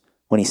is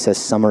when he says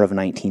summer of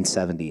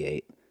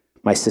 1978,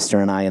 my sister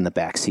and I in the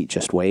backseat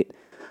just wait.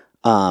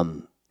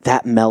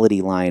 That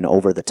melody line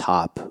over the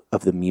top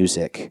of the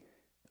music,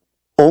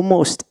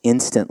 almost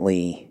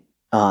instantly,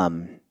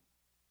 one,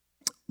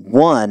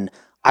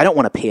 I don't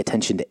want to pay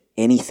attention to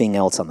anything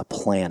else on the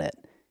planet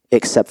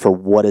except for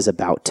what is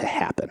about to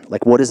happen.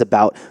 Like, what is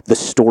about the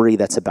story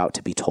that's about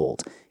to be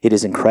told. It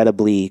is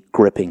incredibly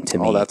gripping to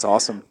me. Oh, that's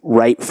awesome.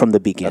 Right from the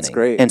beginning. That's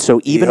great. And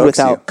so even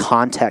without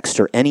context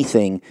or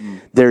anything,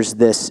 there's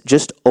this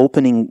just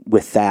opening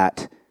with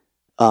that.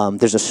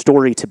 There's a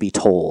story to be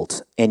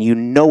told, and you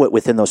know it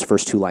within those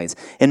first two lines.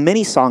 And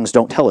many songs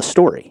don't tell a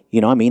story.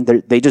 You know what I mean?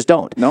 They just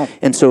don't. No.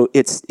 And so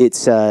it's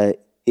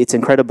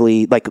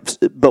incredibly,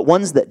 but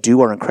ones that do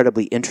are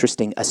incredibly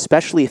interesting,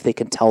 especially if they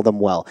can tell them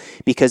well,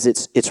 because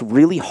it's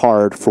really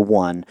hard, for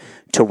one,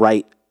 to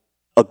write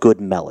a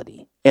good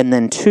melody. And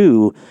then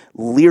two,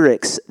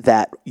 lyrics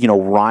that,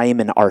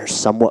 rhyme and are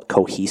somewhat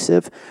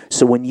cohesive.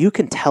 So when you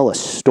can tell a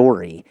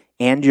story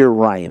and you're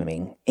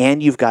rhyming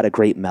and you've got a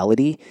great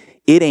melody,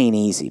 it ain't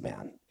easy,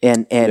 man.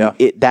 And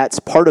that's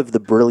part of the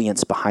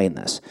brilliance behind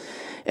this.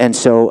 And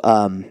so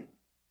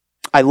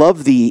I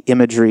love the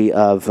imagery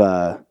of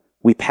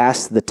we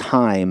pass the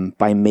time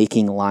by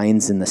making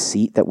lines in the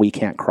seat that we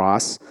can't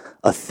cross,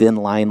 a thin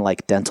line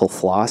like dental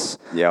floss.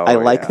 I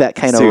like that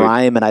kind of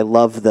rhyme, and I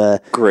love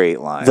the great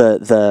line.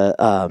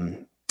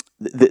 The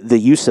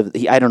use of,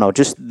 I don't know,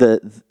 just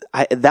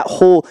that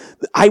whole,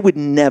 I would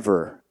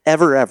never,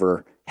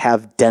 ever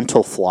have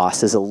dental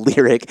floss as a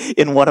lyric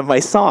in one of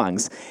my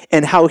songs.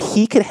 And how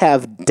he could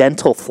have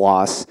dental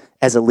floss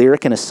as a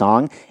lyric in a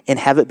song and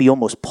have it be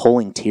almost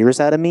pulling tears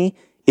out of me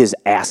is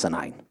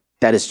asinine.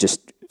 That is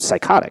just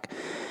psychotic.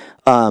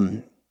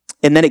 And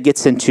then it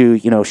gets into,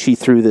 she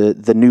threw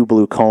the new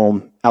blue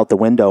comb out the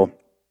window,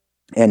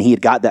 and he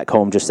had got that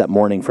comb just that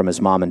morning from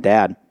his mom and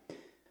dad.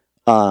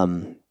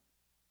 When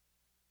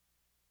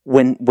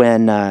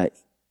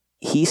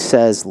he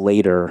says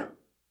later,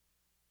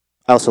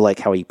 I also like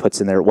how he puts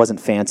in there, it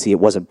wasn't fancy, it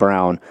wasn't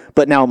brown,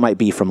 but now it might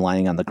be from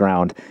lying on the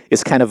ground.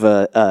 It's kind of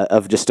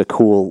of just a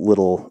cool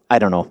little, I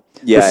don't know.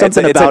 Yeah, there's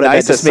something it's about a it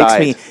nice that just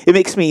aside.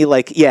 makes me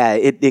like,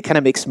 it kind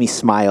of makes me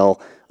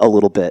smile a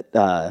little bit,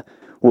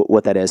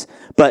 what that is.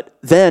 But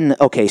then,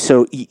 okay,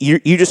 so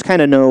you just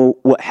kind of know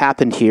what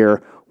happened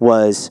here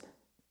was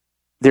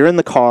they're in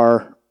the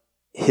car.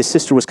 His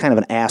sister was kind of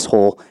an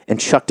asshole and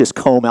chucked his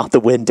comb out the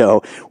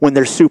window when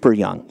they're super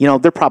young.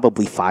 They're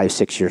probably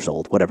 5-6 years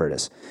old, whatever it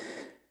is.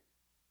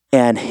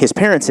 And his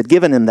parents had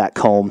given him that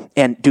comb.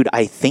 And, dude,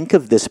 I think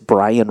of this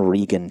Brian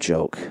Regan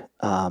joke.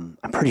 I'm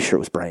pretty sure it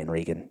was Brian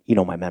Regan. You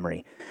know my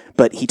memory.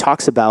 But he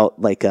talks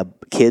about,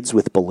 kids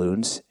with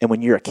balloons. And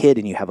when you're a kid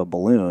and you have a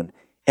balloon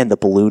and the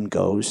balloon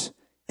goes,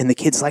 and the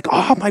kid's like,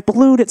 oh, my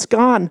balloon, it's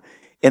gone.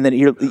 And then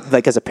you're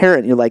like, as a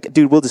parent, you're like,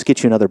 dude, we'll just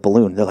get you another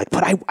balloon. They're like,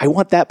 but I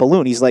want that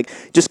balloon. He's like,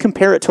 just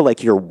compare it to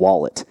your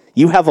wallet.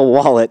 You have a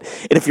wallet,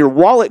 and if your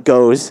wallet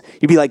goes,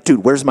 you'd be like,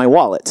 dude, where's my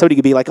wallet? Somebody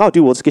could be like, oh,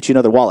 dude, we'll just get you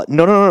another wallet.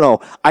 No.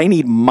 I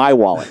need my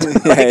wallet.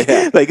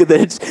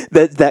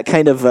 That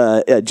kind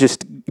of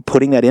just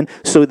putting that in.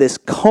 So this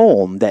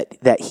comb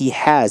that he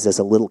has as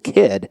a little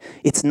kid,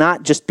 it's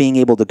not just being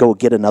able to go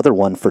get another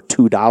one for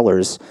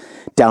 $2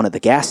 down at the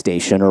gas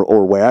station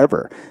or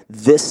wherever.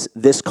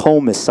 This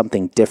comb is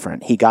something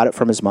different. He got it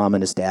from his mom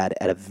and his dad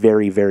at a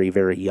very, very,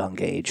 very young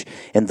age.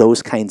 And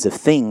those kinds of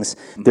things,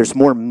 there's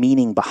more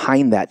meaning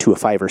behind that to a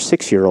 5 or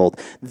 6 year old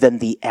than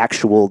the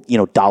actual,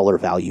 dollar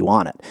value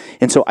on it.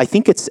 And so I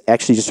think it's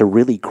actually just a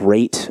really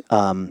great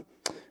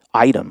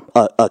item,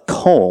 a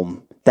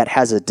comb that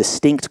has a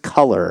distinct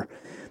color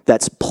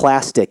that's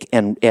plastic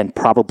and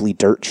probably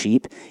dirt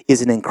cheap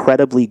is an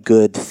incredibly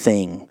good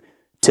thing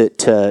to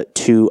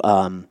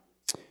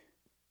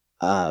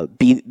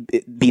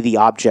be the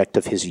object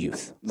of his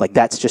youth. Like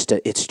that's just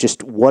it's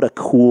just what a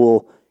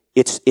cool,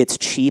 it's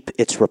cheap,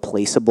 it's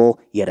replaceable,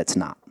 yet it's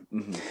not.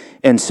 Mm-hmm.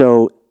 And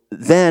so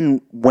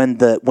then when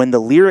the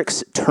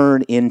lyrics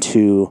turn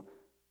into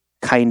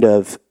kind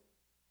of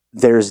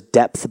there's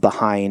depth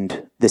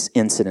behind this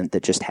incident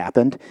that just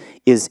happened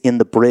is in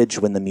the bridge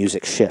when the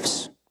music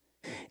shifts.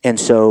 And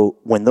so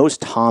when those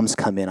toms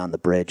come in on the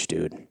bridge,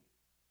 dude,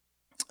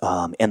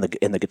 and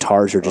the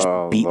guitars are just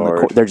beating the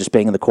chord, they're just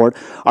banging the chord.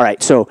 All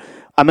right, so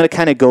I'm going to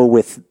kind of go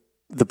with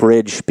the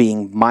bridge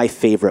being my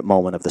favorite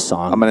moment of the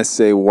song. I'm going to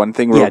say one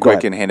thing real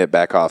quick and hand it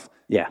back off.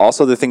 Yeah.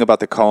 Also, the thing about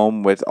the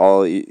comb with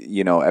all,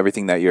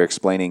 everything that you're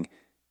explaining,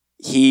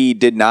 he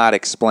did not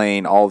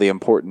explain all the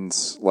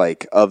importance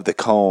of the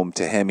comb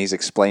to him. He's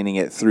explaining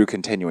it through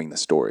continuing the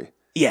story.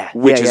 Yeah.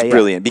 Which is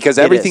brilliant because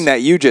everything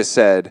that you just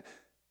said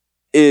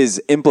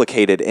is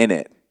implicated in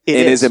it.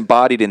 It is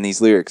embodied in these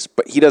lyrics,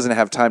 but he doesn't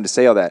have time to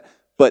say all that.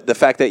 But the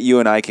fact that you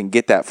and I can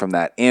get that from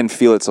that and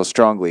feel it so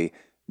strongly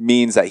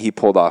means that he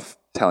pulled off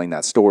telling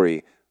that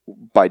story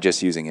by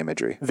just using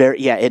imagery.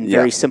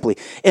 Very simply.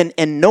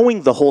 And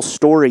knowing the whole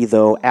story,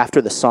 though,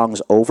 after the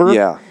song's over.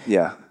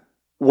 Yeah.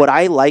 What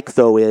I like,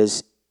 though,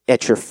 is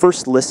at your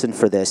first listen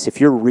for this, if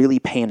you're really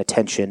paying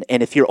attention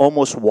and if you're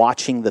almost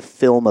watching the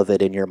film of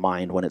it in your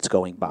mind when it's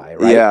going by,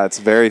 right? Yeah, it's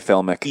very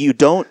filmic. You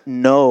don't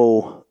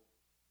know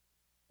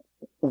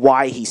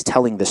why he's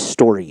telling this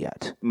story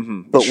yet.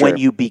 Mm-hmm, but when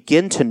you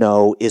begin to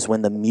know is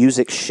when the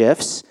music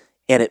shifts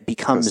and it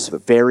becomes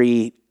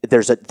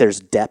there's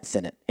depth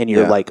in it. And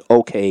you're like,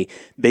 okay,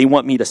 they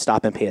want me to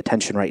stop and pay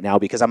attention right now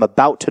because I'm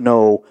about to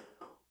know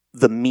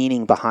the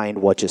meaning behind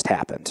what just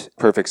happened.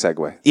 Perfect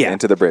segue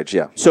into the bridge,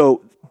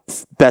 So,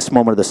 best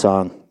moment of the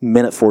song,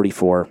 minute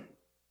 44,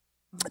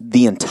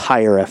 the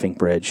entire effing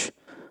bridge.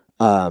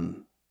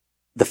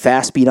 The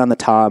fast beat on the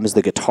toms,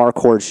 the guitar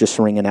chords just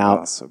ringing out.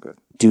 Oh, so good.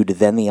 Dude,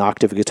 then the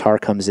octave guitar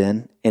comes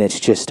in, and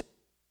it's just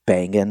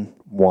banging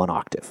one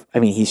octave. I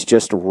mean, he's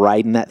just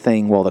riding that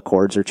thing while the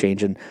chords are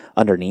changing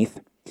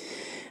underneath.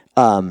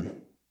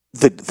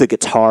 The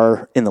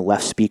guitar in the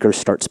left speaker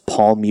starts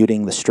palm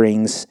muting the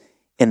strings,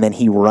 and then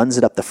he runs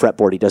it up the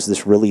fretboard. He does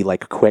this really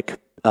quick,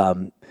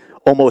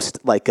 almost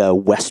like a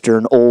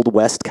Western, Old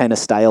West kind of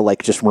style,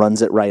 just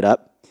runs it right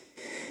up.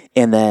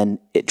 And then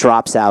it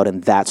drops out,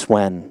 and that's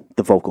when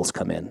the vocals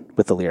come in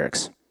with the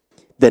lyrics.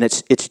 Then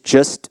it's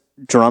just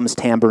drums,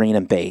 tambourine,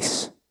 and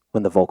bass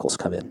when the vocals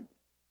come in.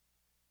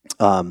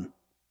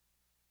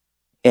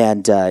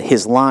 And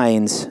his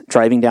lines,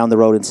 driving down the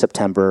road in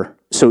September.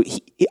 So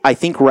I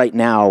think right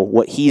now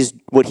what he's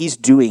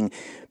doing,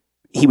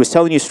 he was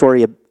telling you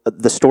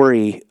the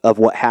story of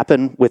what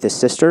happened with his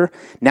sister.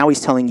 Now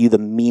he's telling you the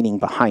meaning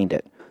behind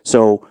it.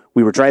 So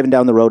we were driving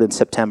down the road in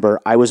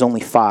September. I was only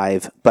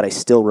 5, but I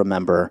still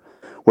remember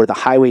where the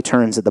highway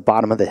turns at the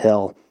bottom of the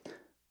hill.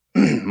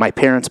 My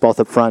parents both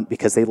up front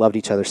because they loved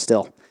each other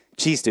still.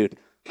 Jeez, dude.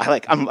 I'm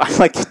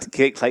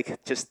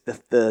just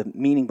the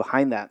meaning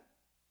behind that.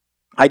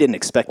 I didn't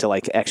expect to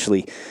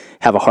actually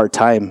have a hard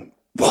time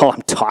while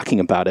I'm talking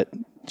about it.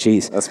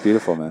 Jeez. That's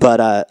beautiful, man.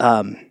 But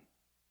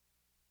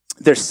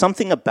there's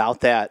something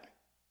about that.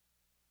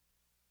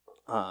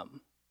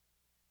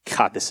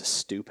 God, this is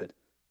stupid.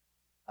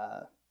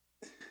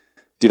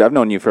 Dude, I've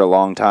known you for a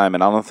long time,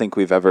 and I don't think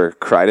we've ever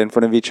cried in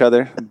front of each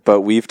other,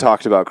 but we've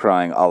talked about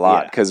crying a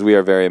lot because we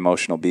are very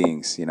emotional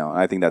beings, and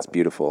I think that's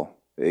beautiful.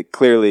 It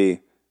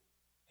clearly,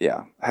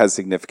 has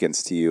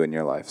significance to you in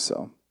your life,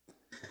 so.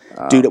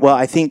 Dude, well,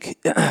 I think,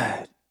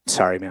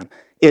 sorry, man.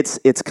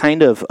 It's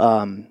kind of,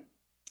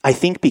 I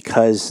think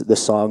because the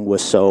song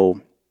was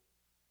so,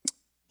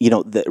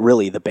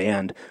 really the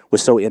band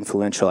was so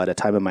influential at a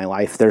time in my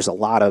life, there's a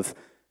lot of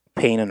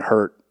pain and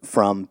hurt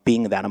from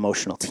being that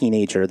emotional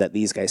teenager that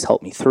these guys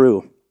helped me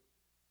through.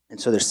 And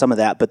so there's some of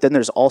that, but then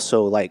there's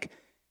also I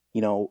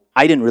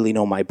didn't really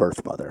know my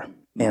birth mother.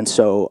 And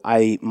so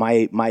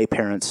my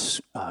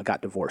parents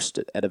got divorced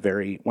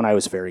when I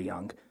was very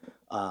young.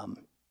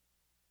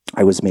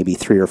 I was maybe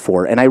 3 or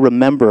 4, and I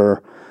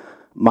remember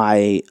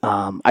my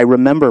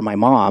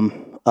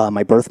mom,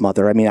 my birth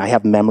mother. I mean, I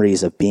have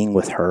memories of being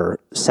with her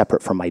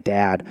separate from my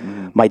dad.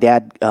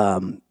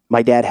 Mm-hmm.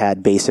 My dad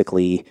had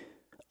basically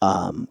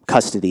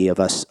custody of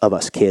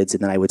us kids,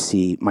 and then I would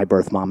see my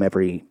birth mom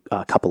every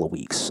couple of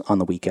weeks on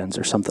the weekends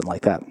or something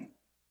like that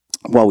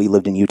while we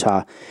lived in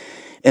Utah.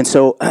 And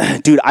so,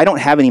 dude, I don't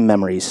have any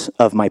memories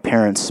of my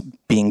parents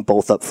being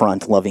both up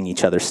front, loving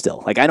each other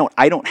still. Like, I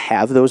don't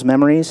have those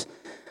memories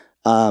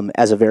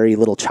as a very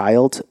little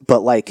child.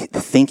 But like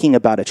thinking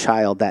about a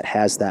child that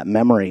has that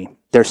memory,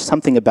 there's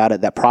something about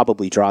it that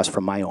probably draws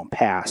from my own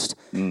past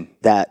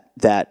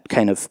that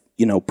kind of,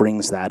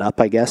 brings that up,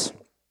 I guess.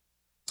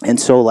 And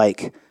so,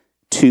 like,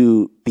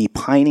 to be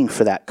pining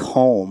for that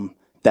comb,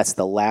 that's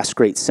the last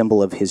great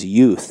symbol of his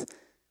youth.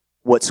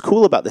 What's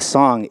cool about the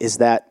song is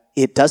that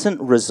it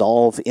doesn't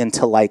resolve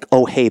into like,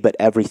 oh, hey, but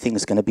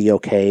everything's going to be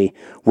okay.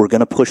 We're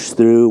going to push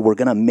through. We're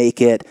going to make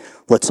it.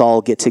 Let's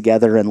all get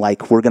together and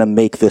like, we're going to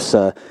make this,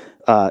 you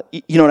know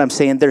what I'm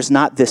saying? There's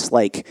not this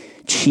like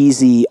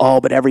cheesy,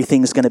 oh, but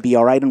everything's going to be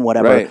all right and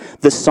whatever.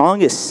 Right. The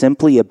song is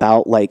simply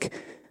about like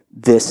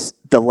this,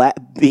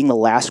 being the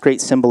last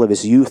great symbol of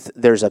his youth.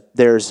 There's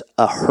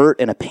a hurt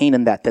and a pain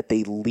in that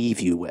they leave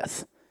you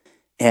with.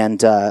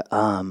 And,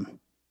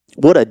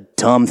 what a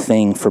dumb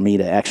thing for me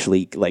to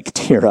actually like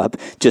tear up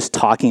just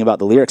talking about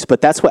the lyrics. But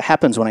that's what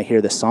happens when I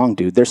hear this song,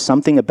 dude. There's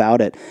something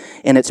about it.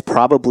 And it's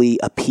probably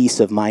a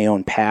piece of my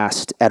own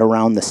past at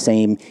around the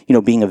same,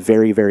 being a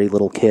very, very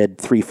little kid,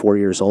 3-4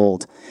 years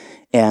old.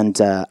 And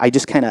I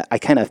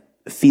kind of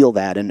feel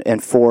that.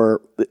 And for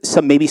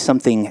maybe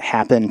something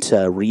happened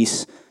to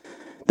Reese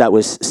that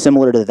was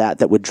similar to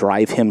that would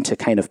drive him to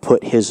kind of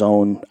put his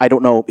own, I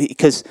don't know,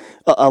 because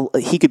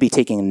he could be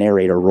taking a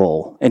narrator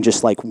role and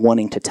just like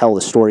wanting to tell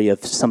the story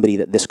of somebody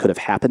that this could have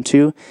happened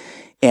to.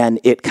 And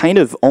it kind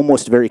of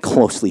almost very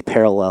closely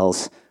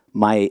parallels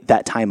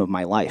that time of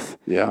my life.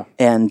 Yeah.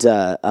 And,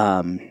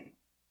 I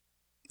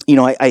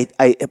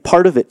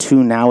part of it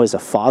too now as a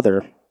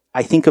father,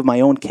 I think of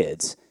my own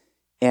kids,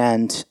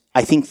 and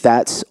I think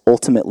that's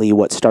ultimately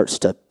what starts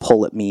to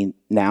pull at me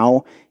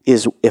now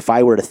is if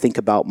I were to think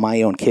about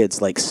my own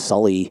kids, like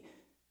Sully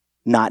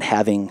not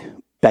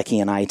having Becky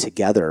and I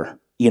together,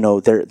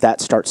 that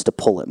starts to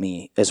pull at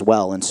me as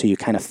well. And so you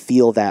kind of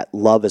feel that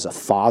love as a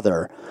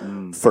father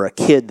for a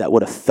kid that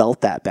would have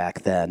felt that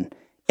back then.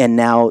 And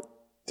now,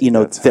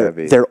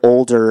 they're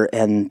older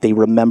and they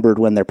remembered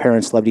when their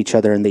parents loved each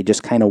other and they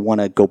just kind of want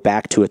to go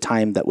back to a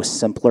time that was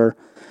simpler,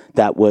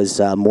 that was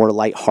more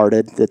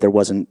lighthearted, that there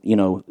wasn't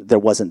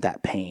that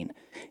pain.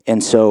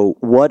 And so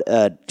what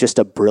just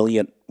a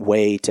brilliant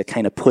way to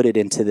kind of put it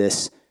into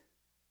this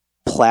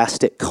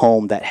plastic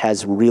comb that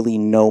has really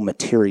no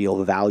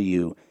material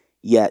value,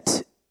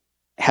 yet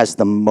has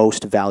the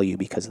most value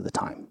because of the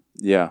time.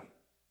 Yeah.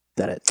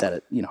 That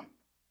it.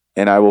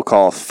 And I will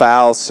call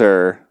foul,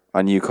 sir,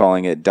 on you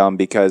calling it dumb,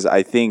 because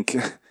I think,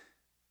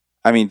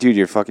 I mean, dude,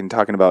 you're fucking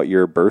talking about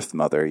your birth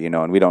mother,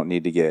 and we don't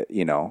need to get,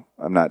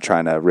 I'm not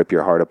trying to rip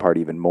your heart apart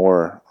even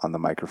more on the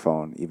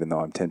microphone, even though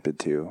I'm tempted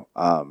to.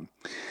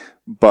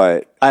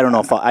 But I don't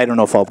know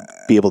if I'll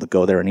be able to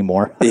go there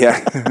anymore.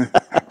 Yeah.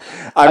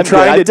 I'm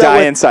trying to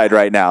die inside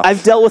right now.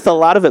 I've dealt with a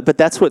lot of it, but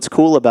that's what's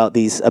cool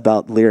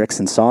about lyrics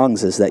and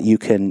songs is that you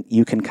can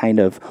kind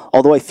of,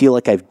 although I feel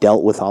like I've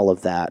dealt with all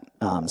of that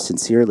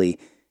sincerely,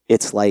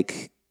 it's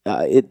like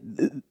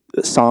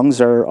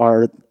songs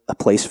are a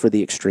place for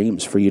the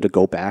extremes, for you to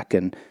go back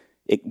and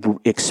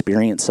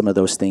experience some of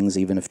those things,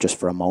 even if just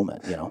for a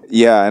moment,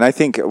 Yeah, and I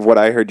think what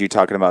I heard you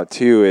talking about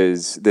too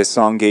is this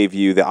song gave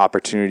you the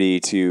opportunity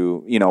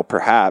to,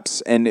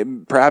 perhaps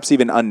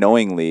even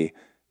unknowingly,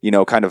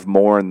 kind of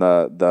mourn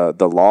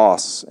the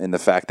loss and the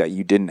fact that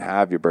you didn't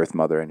have your birth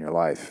mother in your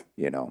life,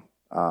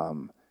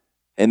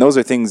 and those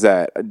are things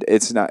that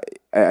it's not.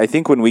 I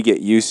think when we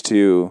get used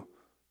to,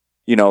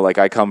 like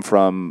I come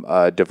from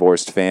a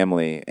divorced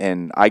family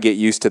and I get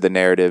used to the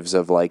narratives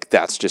of like,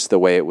 that's just the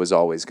way it was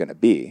always going to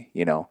be,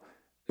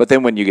 but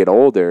then when you get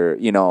older,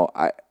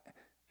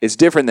 it's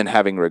different than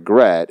having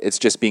regret. It's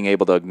just being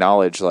able to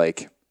acknowledge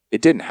like,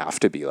 it didn't have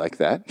to be like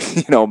that.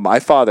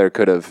 My father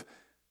could have,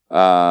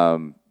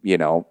 I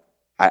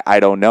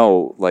don't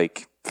know,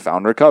 like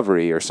found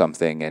recovery or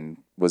something and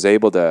was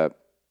able to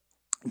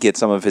get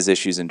some of his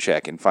issues in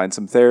check and find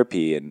some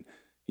therapy and,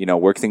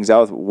 work things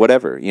out,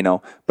 whatever,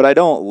 but I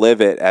don't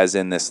live it as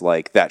in this,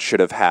 like, that should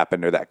have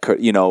happened or that could,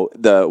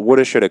 the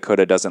woulda, shoulda,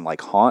 coulda doesn't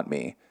like haunt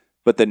me,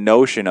 but the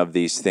notion of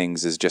these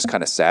things is just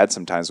kind of sad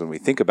sometimes when we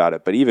think about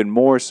it. But even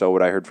more so,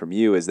 what I heard from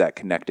you is that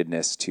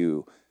connectedness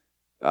to,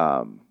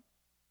 other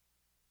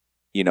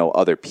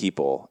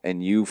people,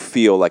 and you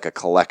feel like a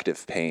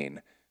collective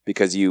pain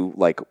because you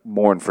like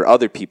mourn for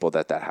other people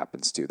that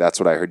happens to. That's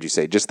what I heard you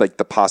say. Just like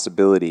the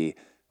possibility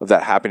of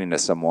that happening to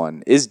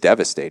someone is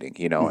devastating,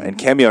 Mm-hmm. And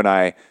Cameo and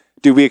I,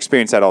 dude, we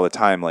experience that all the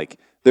time. Like,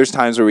 there's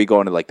times where we go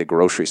into like the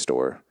grocery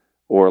store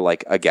or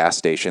like a gas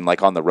station.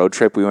 Like on the road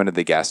trip, we went to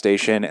the gas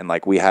station and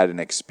like we had an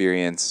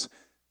experience.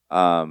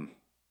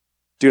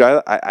 Dude,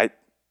 I'm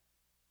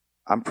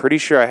pretty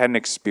sure I had an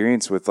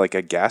experience with like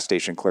a gas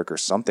station clerk or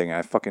something.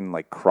 I fucking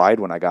like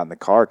cried when I got in the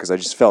car because I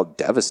just felt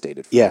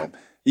devastated for them.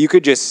 You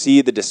could just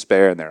see the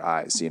despair in their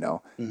eyes,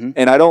 Mm-hmm.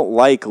 And I don't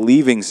like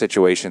leaving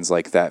situations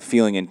like that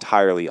feeling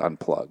entirely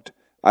unplugged.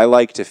 I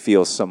like to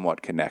feel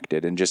somewhat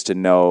connected and just to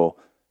know,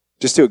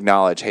 just to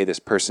acknowledge, hey, this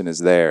person is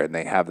there and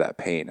they have that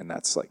pain and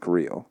that's like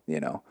real,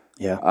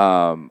 Yeah.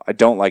 I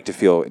don't like to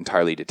feel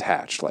entirely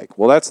detached. Like,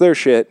 well, that's their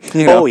shit.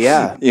 Oh,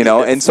 yeah.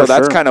 And so For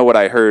that's sure. kind of what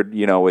I heard,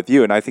 with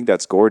you. And I think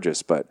that's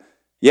gorgeous. But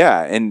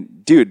yeah,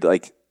 and dude,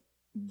 like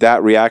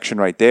that reaction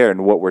right there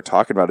and what we're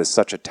talking about is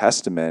such a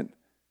testament.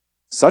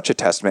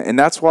 And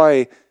that's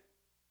why,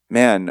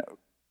 man,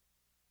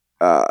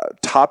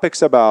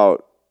 topics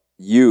about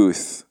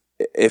youth,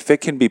 if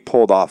it can be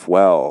pulled off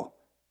well,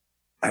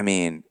 I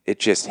mean, it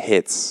just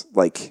hits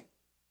like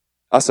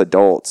us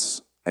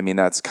adults. I mean,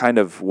 that's kind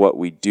of what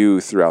we do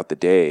throughout the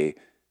day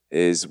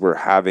is we're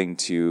having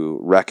to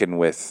reckon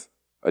with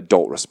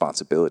adult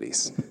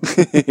responsibilities,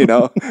 and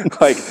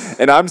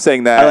I'm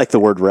saying that I like the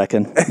word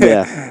reckon.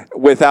 Yeah.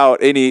 without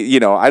any,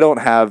 I don't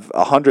have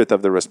 100th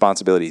of the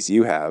responsibilities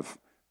you have.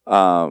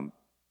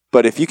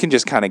 But if you can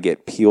just kind of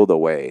get peeled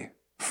away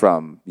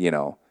from,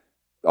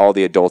 all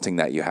the adulting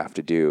that you have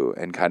to do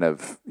and kind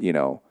of,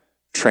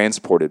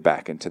 transported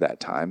back into that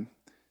time,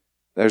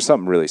 there's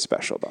something really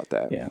special about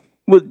that. Yeah.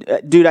 Well,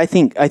 dude, I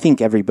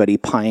think everybody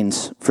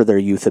pines for their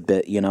youth a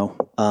bit,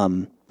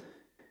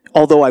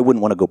 although I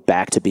wouldn't want to go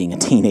back to being a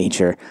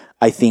teenager.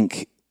 I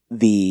think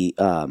the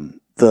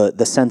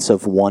sense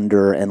of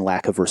wonder and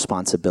lack of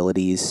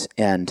responsibilities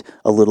and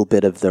a little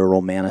bit of the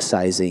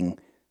romanticizing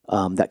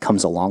that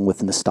comes along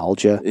with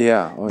nostalgia.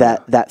 Yeah.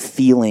 That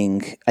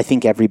feeling, I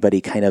think everybody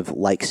kind of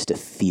likes to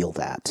feel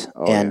that.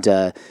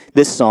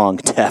 This song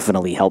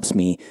definitely helps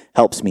me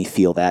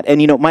feel that.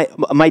 And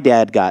my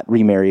dad got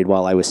remarried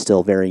while I was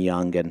still very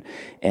young,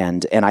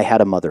 and I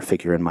had a mother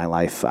figure in my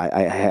life.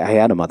 I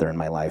had a mother in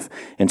my life.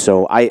 And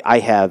so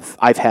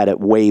I've had it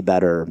way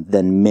better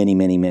than many,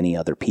 many, many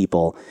other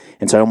people.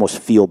 And so I almost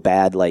feel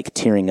bad like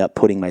tearing up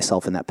putting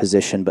myself in that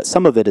position, but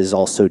some of it is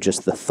also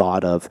just the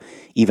thought of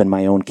even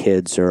my own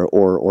kids or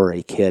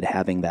a kid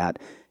having that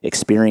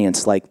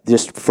experience. Like,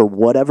 just for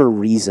whatever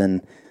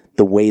reason,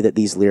 the way that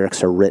these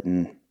lyrics are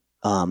written,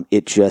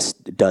 it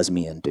just does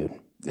me in, dude.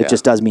 It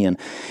just does me in.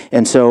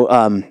 And so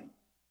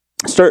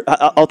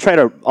I'll try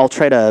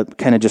to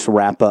kind of just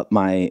wrap up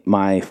my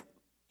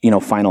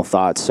final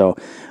thoughts. So,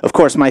 of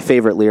course, my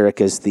favorite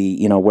lyric is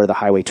the, where the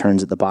highway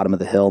turns at the bottom of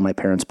the hill, my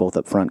parents both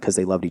up front because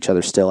they loved each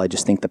other still. I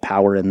just think the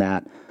power in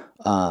that,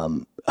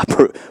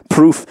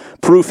 proof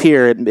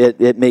here,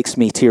 it makes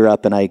me tear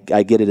up, and I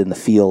get it in the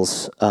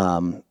feels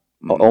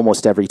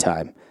almost every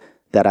time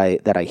that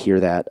I hear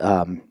that.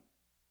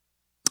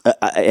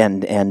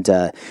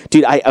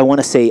 Dude, I want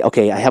to say,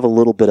 okay, I have a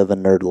little bit of a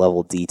nerd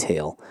level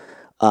detail.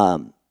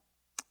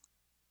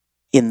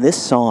 In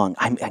this song,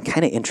 I'm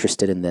kind of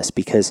interested in this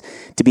because,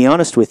 to be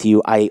honest with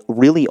you, I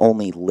really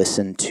only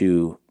listen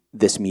to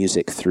this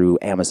music through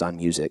Amazon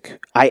Music.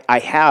 I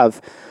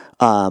have,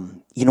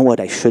 you know what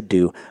I should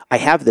do? I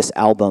have this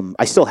album.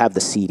 I still have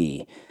the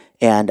CD,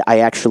 and I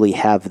actually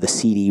have the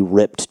CD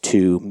ripped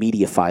to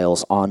media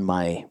files on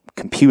my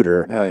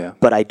computer. Hell yeah.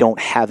 But I don't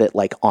have it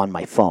like on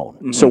my phone.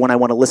 Mm-hmm. So when I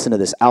want to listen to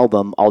this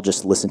album, I'll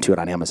just listen to it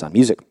on Amazon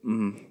Music.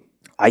 Mm-hmm.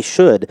 I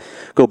should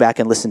go back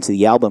and listen to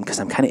the album because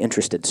I'm kind of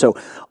interested. So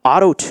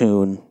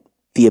auto-tune,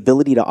 the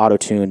ability to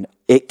auto-tune,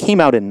 it came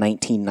out in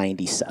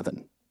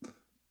 1997.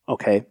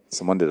 Okay.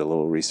 Someone did a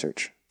little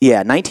research.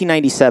 Yeah,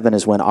 1997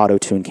 is when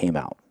auto-tune came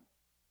out.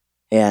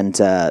 And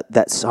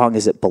that song,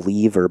 is it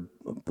Believer,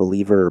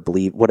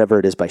 whatever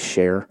it is by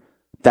Cher?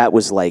 That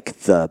was like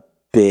the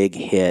big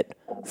hit,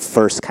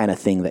 first kind of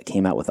thing that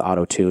came out with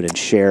auto-tune, and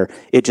Cher,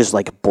 it just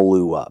like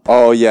blew up.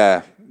 Oh,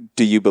 yeah.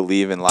 Do you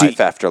believe in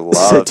life after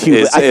love?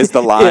 Is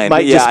the line?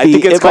 I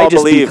think it's called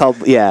Believe.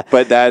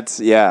 But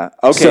that's okay.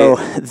 So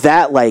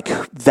that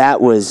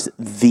was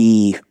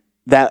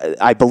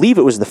I believe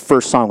it was the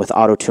first song with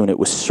auto-tune. It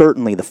was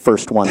certainly the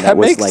first one that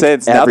was makes like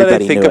sense. Now that I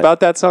think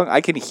about that song,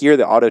 I can hear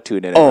the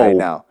auto-tune in it right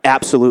now.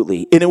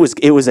 Absolutely. And it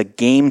was a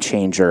game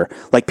changer.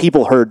 Like,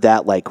 people heard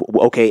that, like,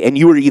 okay, and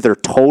you were either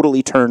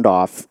totally turned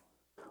off,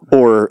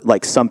 or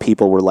like some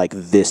people were like,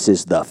 this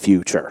is the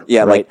future.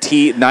 Yeah, right? like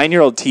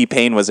 9-year-old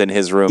T-Pain was in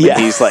his room,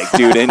 and he's like,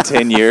 dude, in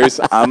 10 years,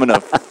 I'm going to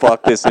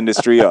fuck this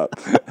industry up.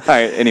 All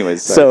right,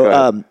 anyways.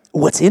 So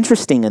what's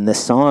interesting in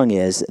this song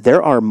is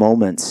there are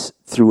moments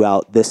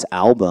throughout this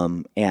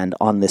album and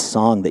on this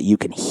song that you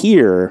can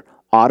hear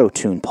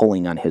auto-tune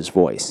pulling on his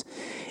voice.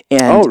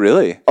 And, oh,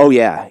 really? Oh,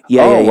 yeah.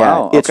 Yeah.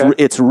 Wow.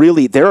 It's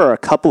really, there are a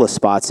couple of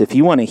spots, if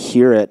you want to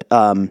hear it,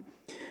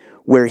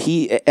 where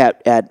he,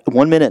 at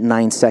 1 minute and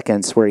 9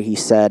 seconds, where he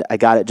said, I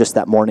got it just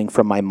that morning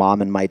from my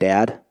mom and my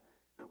dad.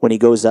 When he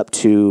goes up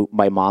to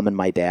my mom and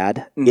my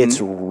dad, it's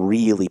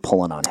really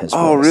pulling on his voice.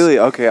 Oh, really?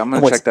 Okay, I'm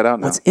going to check that out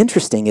now. What's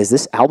interesting is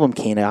this album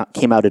came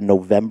out in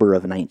November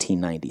of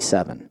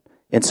 1997.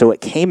 And so it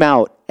came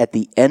out at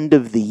the end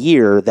of the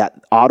year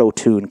that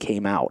auto-tune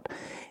came out.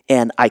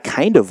 And I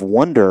kind of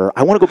wonder,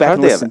 I want to go back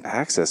and listen. How do they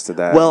have access to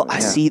that? Well, I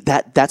see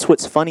that's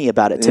what's funny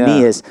about it to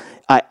me is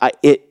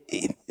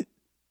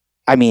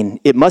I mean,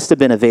 it must have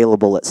been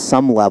available at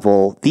some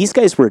level. These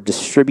guys were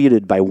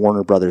distributed by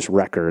Warner Brothers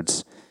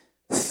Records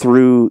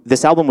through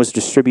this album was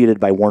distributed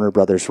by Warner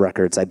Brothers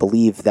Records. I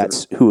believe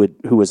that's who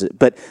was it,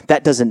 but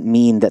that doesn't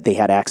mean that they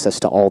had access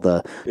to all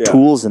the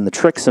tools and the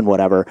tricks and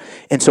whatever.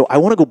 And so I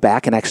want to go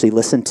back and actually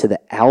listen to the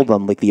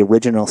album, like the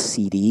original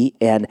CD,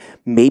 and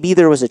maybe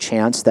there was a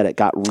chance that it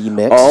got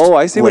remixed. Oh,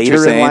 I see what you're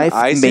saying. Life.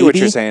 I see what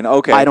you're saying.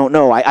 Okay. I don't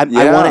know. I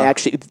want to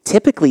actually,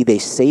 typically they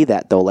say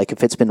that though, like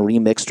if it's been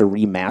remixed or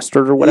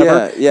remastered or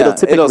whatever, it'll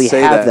typically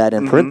have that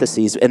in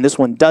parentheses, and this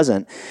one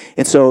doesn't.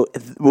 And so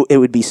it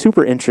would be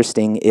super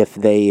interesting if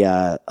they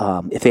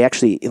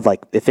actually,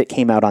 like, if it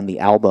came out on the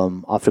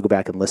album. I'll have to go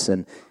back and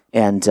listen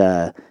and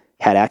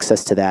had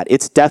access to that.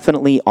 It's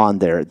definitely on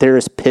there. There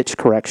is pitch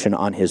correction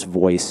on his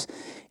voice,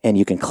 and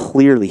you can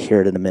clearly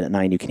hear it in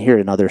 1:09. You can hear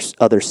it in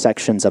other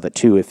sections of it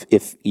too,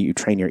 if you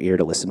train your ear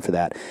to listen for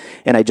that.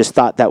 And I just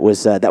thought that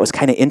was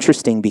kind of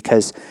interesting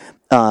because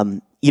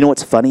you know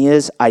what's funny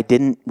is I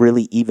didn't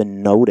really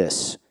even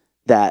notice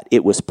that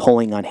it was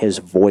pulling on his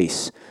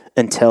voice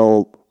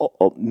until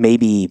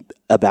maybe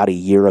about a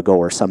year ago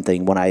or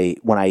something when I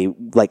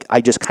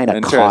just kind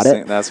of caught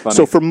it. That's funny.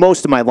 So for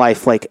most of my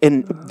life, like,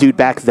 and dude,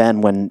 back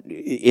then when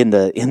in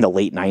the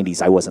late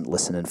 90s, I wasn't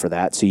listening for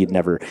that. So you'd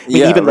never,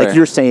 like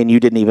you're saying, you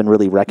didn't even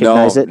really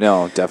recognize it.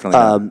 No, definitely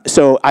not.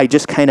 So I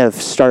just kind of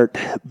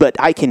but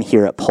I can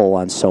hear it pull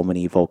on so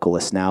many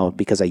vocalists now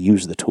because I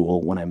use the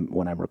tool when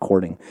I'm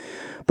recording.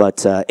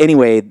 But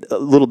anyway, a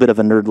little bit of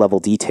a nerd level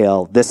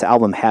detail. This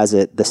album has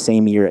it the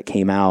same year it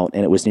came out,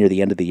 and it was near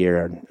the end of the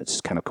year, and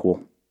it's kind of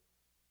cool.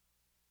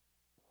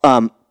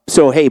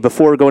 So, hey,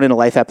 before going into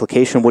life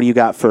application, what do you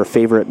got for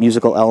favorite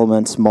musical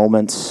elements,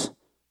 moments,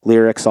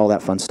 lyrics, all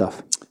that fun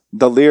stuff?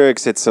 The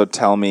lyrics, it's so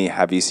tell me,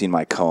 have you seen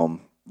my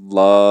comb?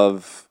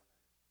 Love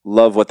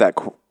what that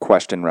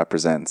question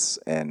represents.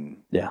 And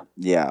yeah,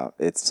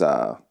 it's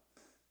a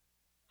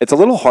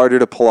little harder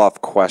to pull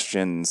off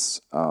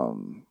questions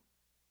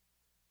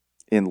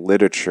in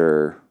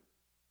literature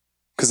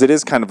because it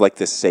is kind of like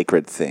this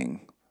sacred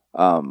thing.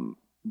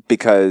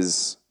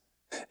 Because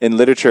in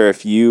literature,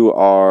 if you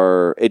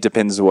are, it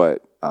depends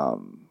what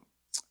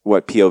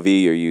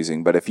POV you're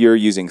using, but if you're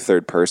using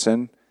third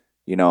person,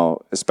 you know,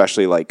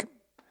 especially like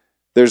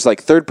there's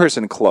like third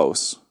person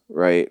close,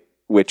 right,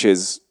 which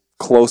is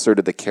closer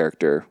to the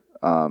character,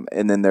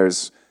 and then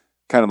there's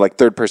kind of like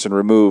third person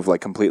remove,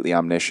 like completely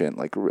omniscient,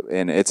 like,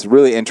 and it's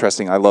really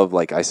interesting. I love,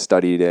 like, I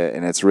studied it,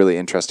 and it's really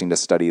interesting to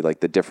study like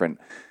the different,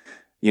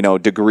 you know,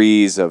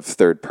 degrees of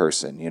third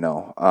person, you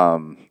know.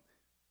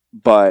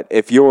 But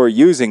if you're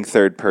using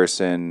third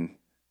person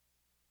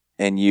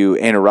and you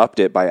interrupt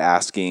it by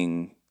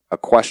asking a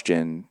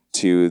question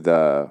to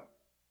the,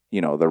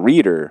 you know, the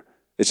reader,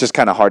 it's just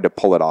kind of hard to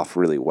pull it off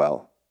really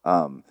well.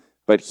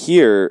 But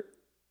here,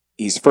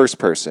 he's first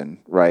person,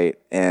 right?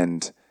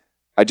 And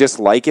I just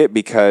like it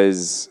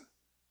because,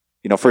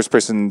 you know, first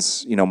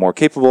person's, you know, more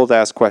capable to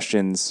ask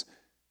questions.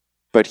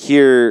 But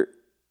here,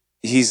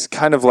 he's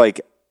kind of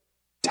like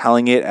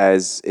telling it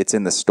as it's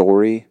in the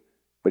story,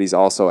 but he's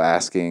also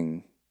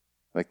asking,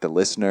 like, the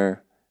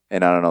listener.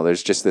 And I don't know,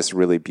 there's just this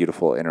really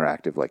beautiful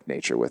interactive, like,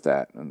 nature with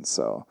that. And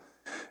so,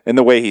 and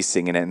the way he's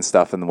singing it and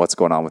stuff and what's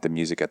going on with the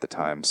music at the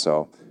time.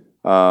 So,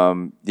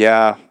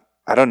 yeah,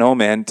 I don't know,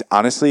 man.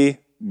 Honestly,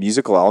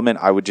 musical element,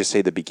 I would just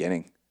say the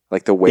beginning.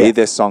 Like, the way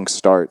this song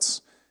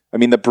starts. I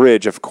mean, the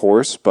bridge, of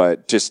course,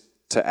 but just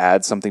to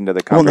add something to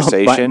the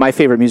conversation. Well, no, my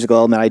favorite musical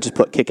element, I just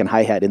put kick and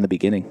hi-hat in the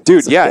beginning.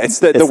 Dude, so it's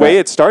the way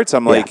it starts.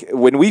 I'm like,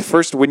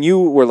 when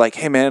you were like,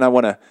 hey, man, I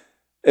want to...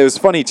 It was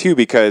funny, too,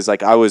 because,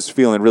 like, I was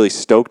feeling really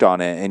stoked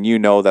on it, and you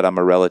know that I'm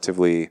a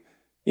relatively,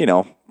 you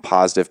know,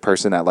 positive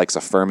person that likes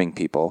affirming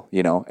people,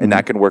 you know, and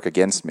that can work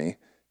against me.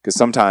 Because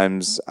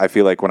sometimes I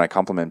feel like when I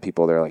compliment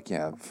people, they're like,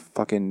 yeah,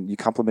 fucking, you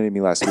complimented me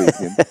last week.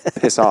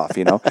 Piss off,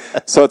 you know?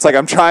 So it's like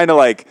I'm trying to,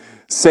 like,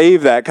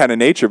 save that kind of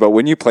nature. But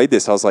when you played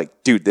this, I was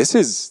like, dude, this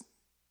is,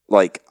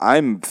 like,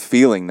 I'm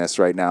feeling this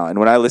right now. And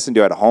when I listened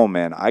to it at home,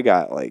 man, I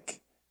got, like,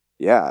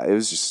 yeah, it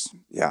was just,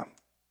 yeah,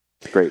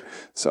 great.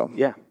 So,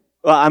 yeah.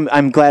 Well,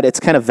 I'm glad it's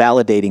kind of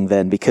validating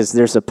then, because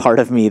there's a part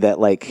of me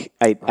that, like,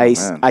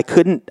 I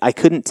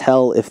couldn't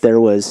tell if there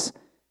was.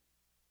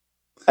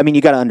 I mean,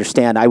 you got to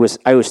understand, I was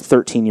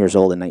 13 years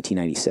old in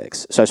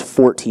 1996, so I was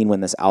 14 when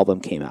this album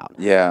came out.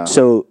 Yeah.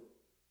 So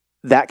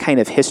that kind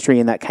of history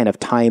and that kind of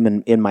time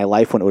in my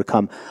life when it would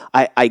come,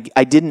 I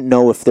didn't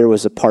know if there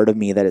was a part of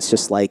me that it's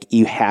just like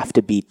you have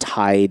to be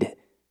tied.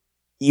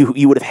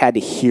 You would have had to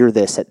hear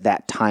this at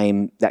that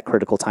time, that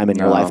critical time in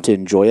your life to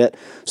enjoy it.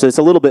 So it's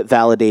a little bit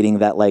validating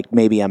that, like,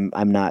 maybe I'm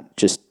not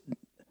just.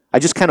 I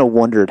just kind of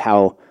wondered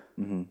how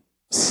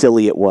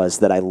silly it was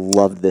that I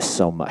loved this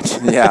so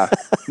much. Yeah.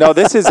 No,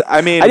 this is.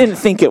 I mean, I didn't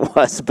think it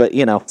was, but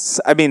you know.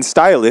 I mean,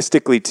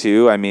 stylistically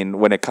too. I mean,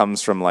 when it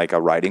comes from, like, a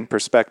writing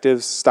perspective,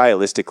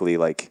 stylistically,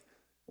 like,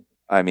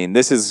 I mean,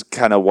 this is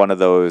kind of one of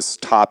those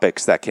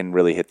topics that can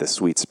really hit the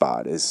sweet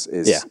spot.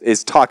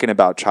 Is talking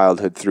about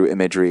childhood through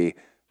imagery,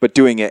 but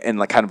doing it in,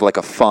 like, kind of like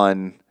a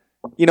fun,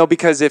 you know,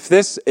 because if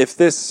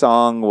this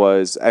song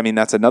was, I mean,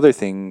 that's another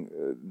thing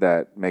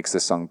that makes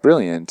this song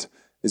brilliant,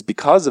 is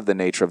because of the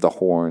nature of the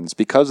horns,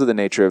 because of the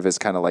nature of his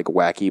kind of like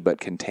wacky but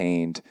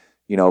contained,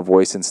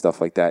 voice and stuff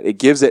like that. It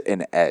gives it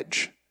an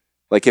edge.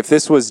 Like if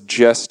this was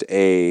just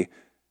a,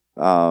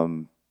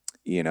 kind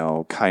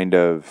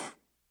of,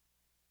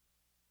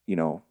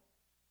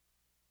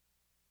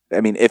 I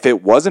mean, if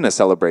it wasn't a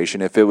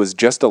celebration, if it was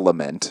just a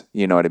lament,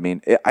 you know what I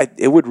mean?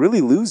 It would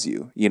really lose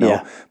you,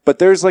 Yeah. But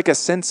there's like a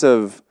sense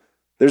of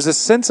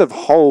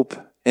hope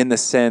in the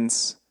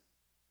sense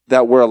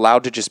that we're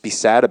allowed to just be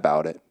sad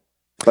about it,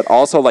 but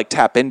also like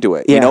tap into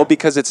it,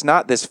 because it's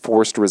not this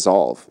forced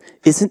resolve.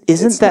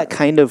 Isn't that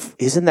kind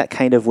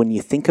of when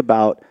you think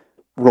about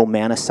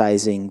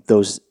romanticizing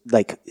those,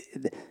 like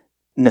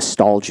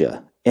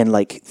nostalgia and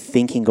like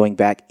thinking going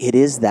back, it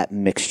is that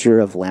mixture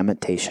of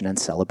lamentation and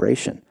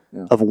celebration.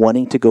 Yeah. Of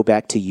wanting to go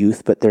back to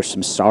youth, but there's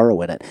some sorrow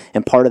in it.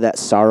 And part of that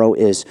sorrow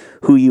is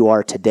who you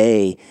are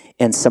today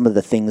and some of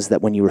the things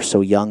that when you were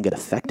so young it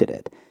affected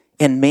it.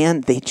 And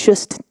man, they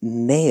just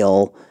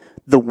nail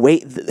the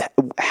way,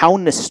 how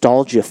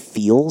nostalgia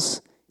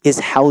feels is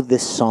how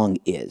this song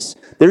is.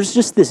 There's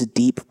just this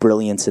deep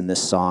brilliance in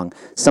this song,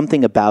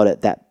 something about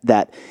it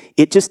that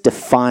it just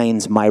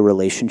defines my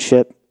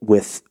relationship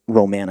with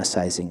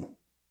romanticizing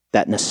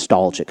that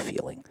nostalgic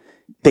feeling.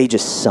 They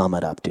just sum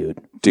it up, dude.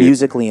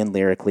 Musically and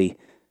lyrically,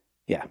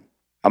 yeah.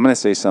 I'm going to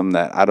say something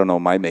that I don't know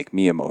might make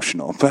me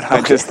emotional, but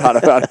I just thought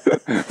about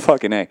it.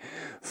 Fucking A,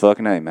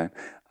 man.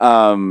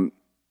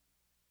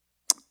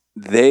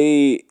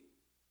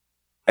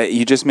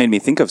 You just made me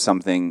think of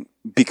something,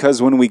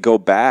 because when we go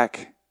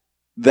back,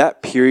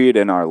 that period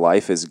in our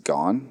life is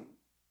gone,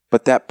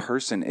 but that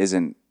person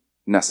isn't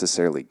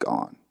necessarily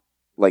gone.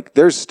 Like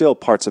there's still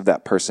parts of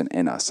that person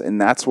in us,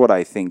 and that's what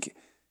I think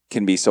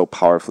can be so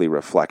powerfully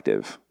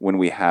reflective when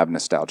we have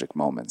nostalgic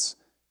moments.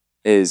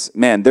 Is,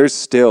 man, there's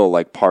still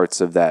like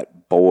parts of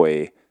that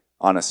boy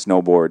on a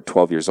snowboard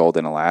 12 years old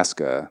in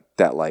Alaska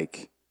that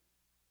like,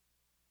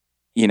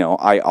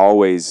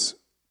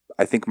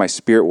 I think my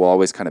spirit will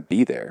always kind of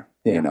be there,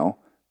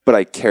 but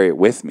I carry it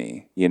with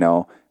me,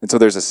 and so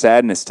there's a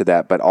sadness to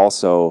that, but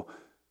also,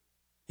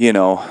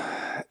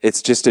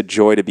 it's just a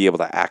joy to be able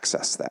to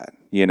access that,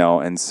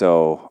 and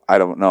so I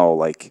don't know,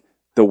 like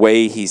the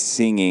way he's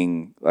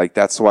singing, like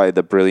that's why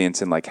the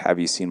brilliance in like, have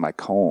you seen my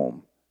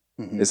comb?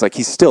 It's like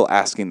he's still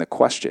asking the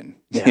question,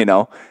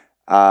 Yeah,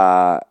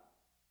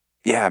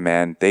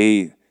 man,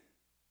 they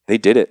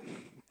did it.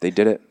 They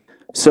did it.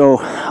 So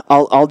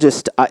I'll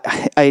just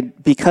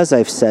because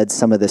I've said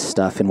some of this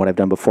stuff and what I've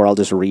done before, I'll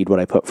just read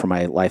what I put for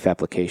my life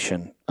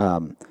application,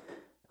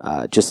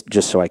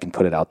 just so I can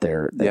put it out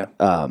there. Yeah.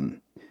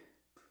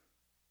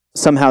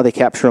 Somehow they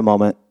capture a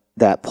moment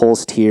that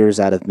pulls tears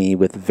out of me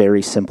with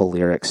very simple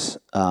lyrics.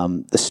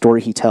 The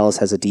story he tells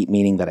has a deep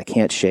meaning that I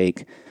can't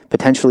shake.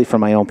 Potentially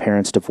from my own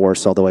parents'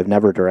 divorce, although I've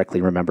never directly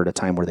remembered a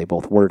time where they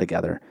both were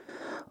together.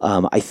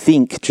 I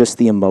think just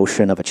the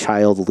emotion of a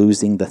child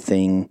losing the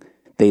thing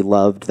they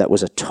loved that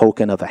was a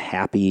token of a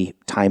happy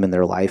time in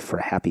their life for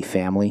a happy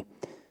family.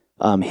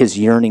 His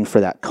yearning for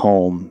that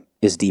comb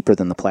is deeper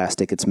than the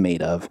plastic it's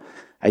made of.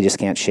 I just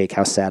can't shake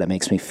how sad it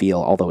makes me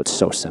feel, although it's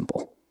so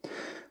simple.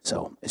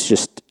 So it's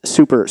just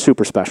super,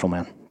 super special,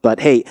 man. But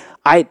hey,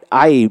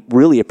 I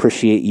really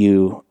appreciate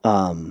you.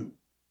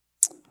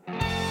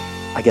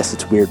 I guess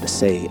it's weird to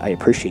say I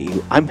appreciate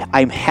you.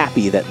 I'm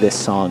happy that this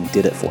song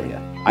did it for you.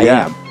 I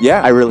am.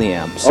 Yeah. I really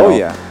am. So,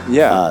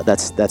 yeah.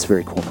 that's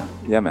very cool, man.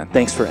 Yeah, man.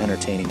 Thanks for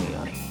entertaining me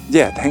on it.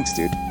 Yeah, thanks,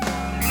 dude.